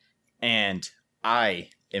corner, and I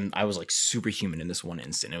was like superhuman in this one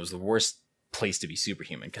instant. It was the worst place to be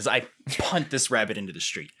superhuman because I punt this rabbit into the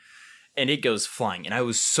street, and it goes flying. And I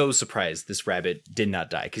was so surprised this rabbit did not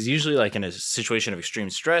die, because usually, like, in a situation of extreme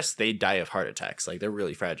stress, they die of heart attacks. Like, they're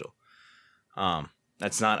really fragile.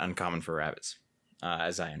 That's not uncommon for rabbits,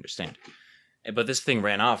 as I understand. But this thing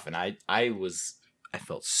ran off, and I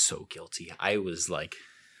felt so guilty. I was like,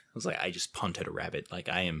 I just punted a rabbit. Like,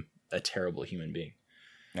 I am a terrible human being.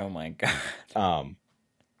 Oh my God.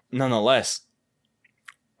 Nonetheless,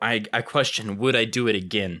 I question, would I do it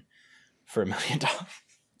again for $1 million?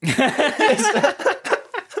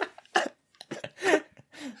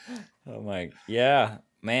 Oh my, yeah,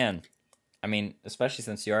 man. I mean, especially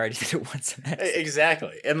since you already did it once.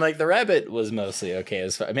 Exactly. And like the rabbit was mostly okay.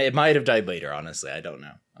 As far, I mean, it might have died later, honestly. I don't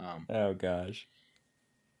know. Oh gosh.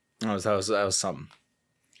 That was something.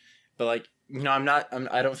 But like, you know,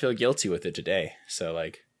 I don't feel guilty with it today. So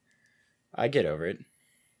like, I get over it.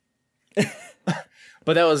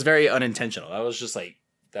 But that was very unintentional. That was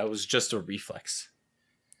just a reflex.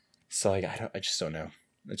 So like, I just don't know.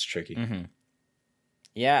 It's tricky. Mm-hmm.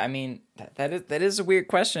 Yeah, I mean, that is a weird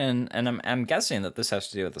question, and I'm guessing that this has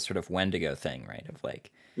to do with the sort of Wendigo thing, right? Of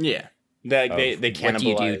like, yeah, they cannibalize.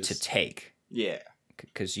 What do you do to take? Yeah,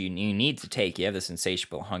 because you need to take. You have this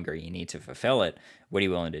insatiable hunger. You need to fulfill it. What are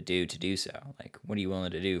you willing to do so? Like, what are you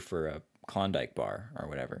willing to do for a Klondike bar or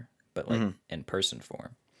whatever? But like in person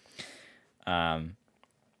form.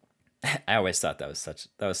 I always thought that was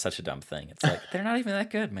such a dumb thing. It's like, they're not even that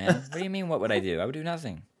good, man. What do you mean? What would I do? I would do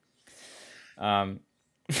nothing.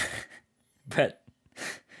 But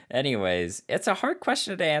anyways, it's a hard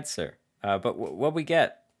question to answer. But what we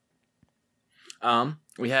get?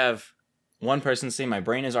 We have one person saying my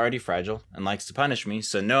brain is already fragile and likes to punish me,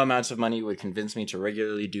 so no amounts of money would convince me to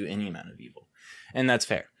regularly do any amount of evil. And that's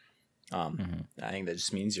fair. I think that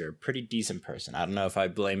just means you're a pretty decent person. I don't know if I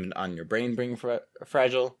blame it on your brain being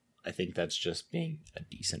fragile. I think that's just being a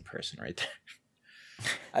decent person right there.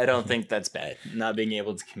 I don't think that's bad. Not being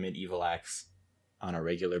able to commit evil acts on a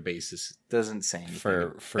regular basis doesn't say anything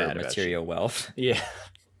for bad material wealth. Yeah.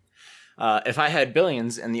 If I had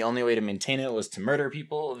billions and the only way to maintain it was to murder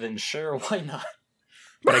people, then sure, why not?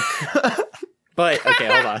 But okay,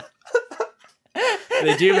 hold on.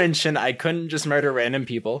 They do mention I couldn't just murder random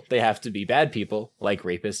people. They have to be bad people, like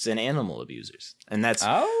rapists and animal abusers, and that's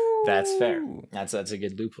fair. That's a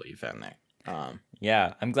good loophole you found there.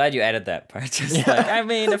 Yeah, I'm glad you added that part. Just like, I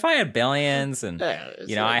mean, if I had billions and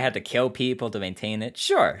I had to kill people to maintain it,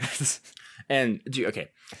 sure. And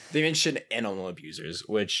they mentioned animal abusers,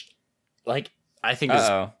 which, like, I think is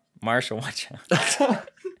Marshall, watch out.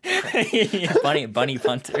 bunny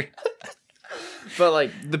punter. But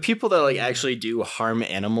like the people that like actually do harm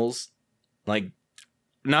animals, like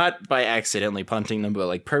not by accidentally punting them, but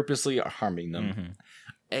like purposely harming them.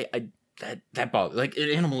 That bothers. Like, an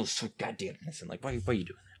animal is so goddamn innocent. Like, why are you doing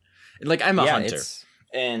that? And like, I'm a hunter,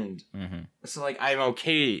 and so like, I'm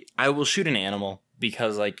okay. I will shoot an animal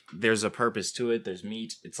because like there's a purpose to it. There's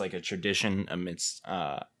meat. It's like a tradition amidst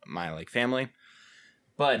my like family.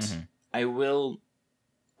 But I will.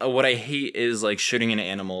 What I hate is like shooting an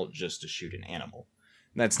animal just to shoot an animal.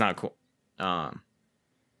 That's not cool.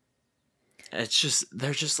 It's just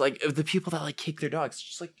they're just like the people that like kick their dogs. It's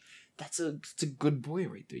just like that's a good boy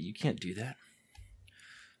right there. You can't do that.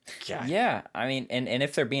 God. Yeah, I mean, and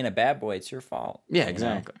if they're being a bad boy, it's your fault. Yeah,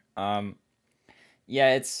 exactly.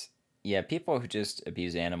 People who just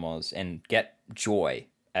abuse animals and get joy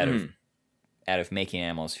out of making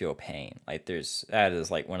animals feel pain. Like that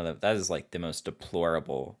is like the most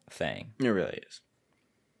deplorable thing. It really is.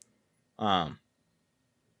 All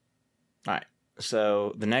right.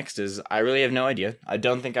 So the next is, I really have no idea. I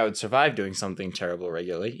don't think I would survive doing something terrible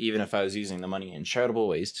regularly, even if I was using the money in charitable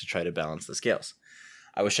ways to try to balance the scales.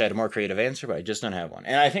 I wish I had a more creative answer, but I just don't have one.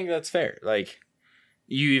 And I think that's fair. Like,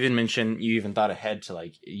 you even thought ahead to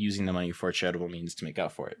like using the money for charitable means to make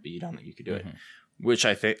up for it, but you don't think you could do it. Which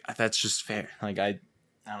I think that's just fair. Like, I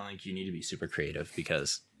don't think you need to be super creative,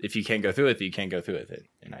 because if you can't go through with it, you can't go through with it.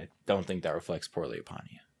 And I don't think that reflects poorly upon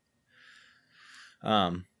you.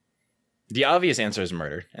 The obvious answer is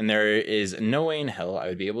murder, and there is no way in hell I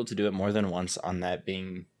would be able to do it more than once, on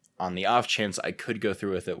the off chance I could go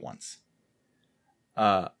through with it once.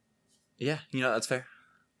 Yeah, that's fair.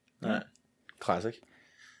 Classic.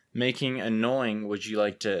 Making annoying, would you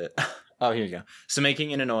like to... Oh, here you go. So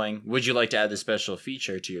making it annoying, would you like to add this special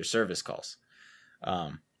feature to your service calls?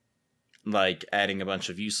 like adding a bunch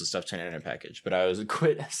of useless stuff to an internet package, but I was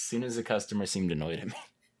quit as soon as the customer seemed annoyed at me.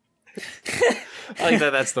 I like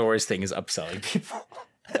that. That's the worst thing is upselling people.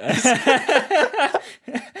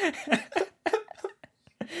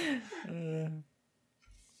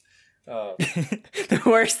 The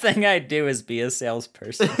worst thing I do is be a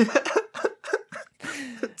salesperson.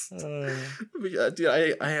 Dude,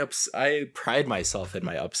 I pride myself in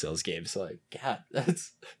my upsells game. So like, God,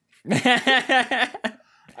 that's.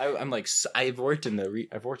 I'm like, I've worked in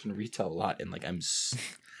retail a lot, and like I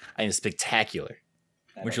am spectacular.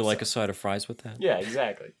 Would you like a side of fries with that? Yeah,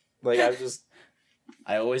 exactly. Like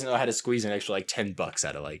I always know how to squeeze an extra like $10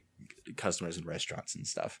 out of like customers in restaurants and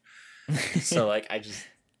stuff. So like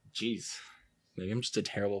jeez, like I'm just a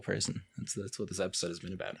terrible person. That's what this episode has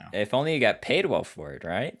been about now. If only you got paid well for it,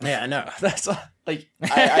 right? Yeah, I know. That's like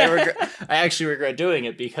I regret. I actually regret doing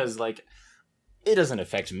it because like it doesn't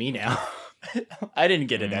affect me now. I didn't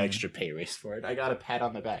get an extra pay raise for it. I got a pat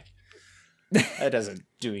on the back. That doesn't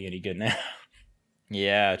do me any good now.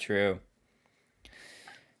 Yeah, true.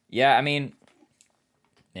 Yeah, I mean,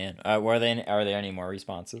 man, are there any more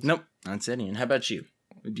responses? Nope, that's it. Ian, how about you?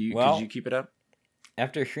 Could you keep it up?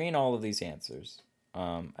 After hearing all of these answers,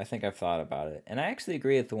 I think I've thought about it, and I actually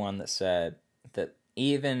agree with the one that said that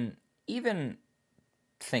even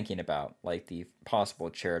thinking about like the possible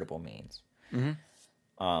charitable means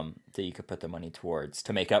that you could put the money towards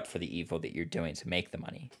to make up for the evil that you're doing to make the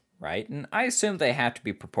money, right? And I assume they have to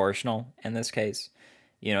be proportional in this case.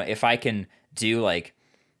 You know, if I can do like,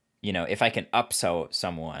 you know, if I can upsell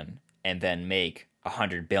someone and then make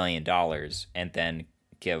 $100 billion and then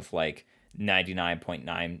give like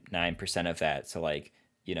 99.99% of that to like,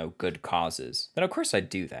 you know, good causes, then of course I'd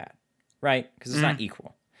do that, right? Because it's not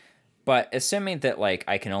equal. But assuming that like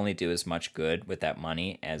I can only do as much good with that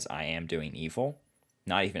money as I am doing evil,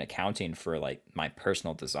 not even accounting for like my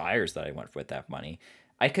personal desires that I want with that money,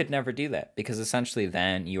 I could never do that, because essentially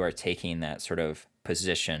then you are taking that sort of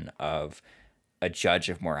position of a judge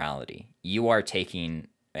of morality. You are taking,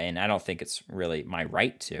 and I don't think it's really my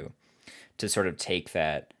right to sort of take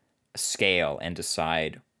that scale and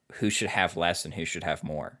decide who should have less and who should have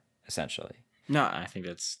more, essentially. No, I think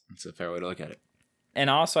that's a fair way to look at it. And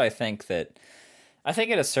also I think at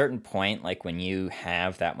a certain point, like when you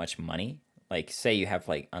have that much money, like say you have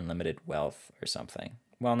like unlimited wealth or something.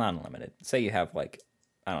 Well, not unlimited. Say you have like,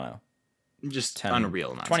 I don't know. Just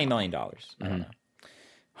unreal amounts. $20 million. I don't know.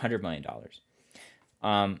 $100 million.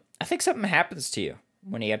 I think something happens to you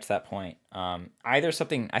when you get to that point. Either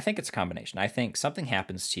something, I think it's a combination. I think something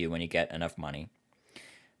happens to you when you get enough money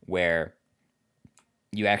where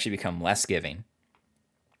you actually become less giving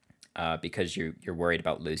because you're worried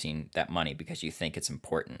about losing that money because you think it's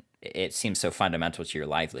important. It seems so fundamental to your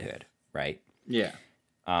livelihood, right? Yeah.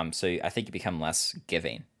 So I think you become less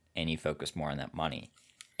giving and you focus more on that money.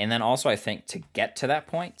 And then also I think to get to that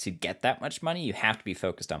point, to get that much money, you have to be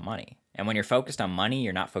focused on money. And when you're focused on money,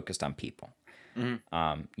 you're not focused on people. And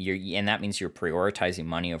that means you're prioritizing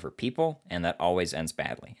money over people, and that always ends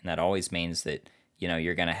badly. And that always means that, you know,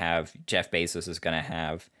 you're going to have, Jeff Bezos is going to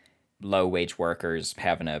have low-wage workers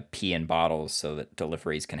having to pee in bottles so that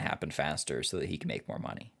deliveries can happen faster so that he can make more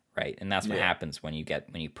money, right? And that's what happens when you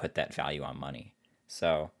put that value on money.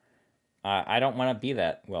 So I don't want to be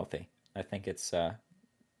that wealthy. I think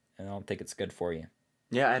I don't think it's good for you.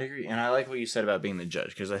 Yeah, I'd agree. And I like what you said about being the judge,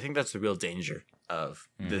 because I think that's the real danger of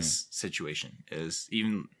this situation is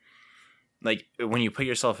even like when you put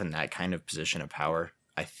yourself in that kind of position of power,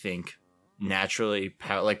 I think naturally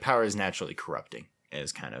power is naturally corrupting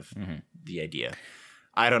is kind of the idea.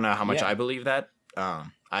 I don't know how much I believe that.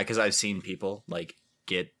 Because I've seen people like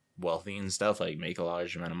get wealthy and stuff, like make a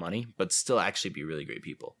large amount of money, but still actually be really great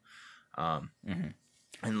people.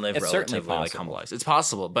 And live relatively like humble lives. It's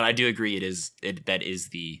possible, but I do agree that is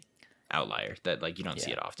the outlier that like you don't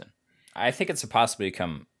see it often. I think it's possible to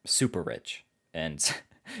become super rich and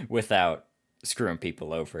without screwing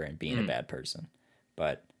people over and being a bad person.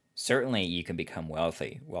 But certainly you can become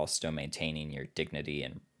wealthy while still maintaining your dignity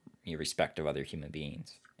and your respect of other human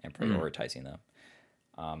beings and prioritizing them.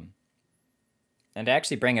 And to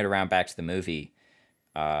actually bring it around back to the movie,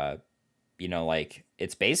 you know, like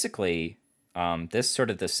it's basically this sort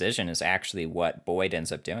of decision is actually what Boyd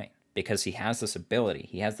ends up doing, because he has this ability.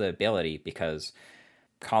 He has the ability because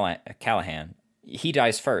Callahan, he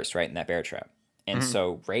dies first, right, in that bear trap. And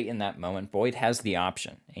so right in that moment, Boyd has the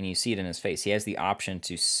option, and you see it in his face. He has the option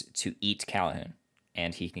to eat Callahan,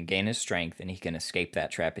 and he can gain his strength, and he can escape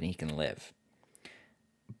that trap, and he can live.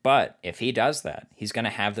 But if he does that, he's going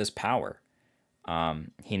to have this power.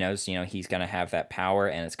 He knows, you know, he's going to have that power,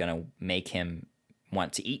 and it's going to make him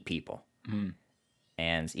want to eat people.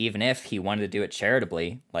 And even if he wanted to do it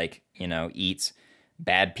charitably, like, eat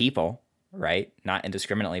bad people, right? Not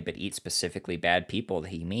indiscriminately, but eat specifically bad people that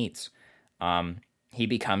he meets, he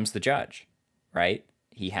becomes the judge, right?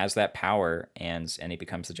 He has that power and he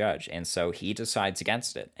becomes the judge. And so he decides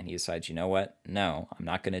against it. And he decides, you know what? No, I'm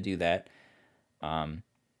not going to do that. I'm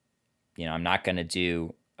not going to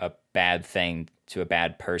do a bad thing to a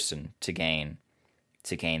bad person to gain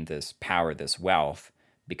this power, this wealth,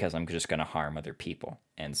 because I'm just going to harm other people.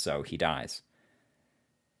 And so he dies.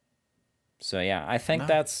 So yeah, I think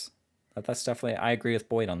that's definitely, I agree with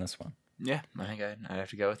Boyd on this one. Yeah, I think I'd have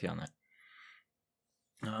to go with you on that.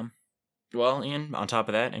 Well, Ian, on top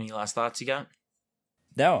of that, any last thoughts you got?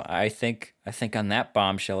 No, I think on that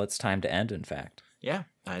bombshell, it's time to end, in fact. Yeah,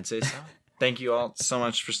 I'd say so. Thank you all so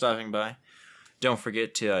much for stopping by. Don't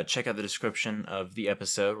forget to check out the description of the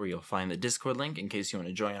episode where you'll find the Discord link in case you want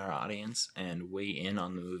to join our audience and weigh in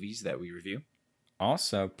on the movies that we review.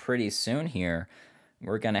 Also, pretty soon here,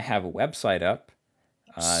 we're going to have a website up.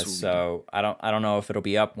 So I don't know if it'll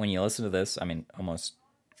be up when you listen to this. I mean,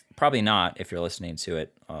 probably not if you're listening to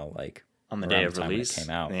it like on the day of release. It came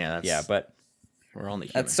out. Yeah, but we're only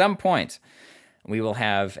human. At some point, we will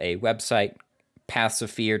have a website,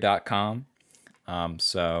 pathsofear.com.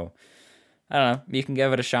 So I don't know. You can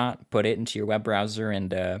give it a shot. Put it into your web browser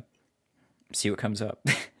and see what comes up.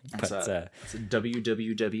 It's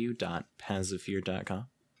www.pathsofear.com.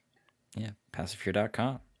 Yeah,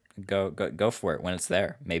 pathsofear.com. Go for it when it's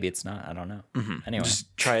there. Maybe it's not. I don't know. Mm-hmm. Anyway,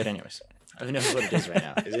 just try it anyways. Who knows what it is right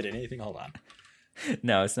now? Is it anything? Hold on.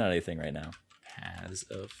 No, it's not anything right now.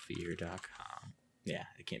 Pathsofear.com. Yeah,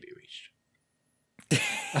 it can't be reached.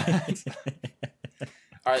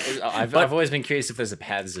 All right, I've always been curious if there's a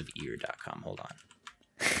pathsofear.com. Hold on.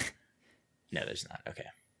 No, there's not. Okay.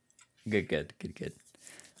 Good.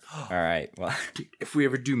 All right. Well, dude, if we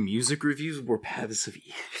ever do music reviews, we're Paths of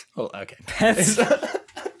Ear. Oh, okay.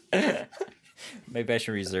 Maybe I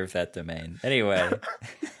should reserve that domain. Anyway.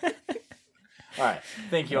 All right.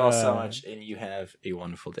 Thank you all so much, and you have a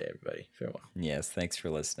wonderful day, everybody. Farewell. Yes, thanks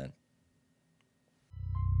for listening.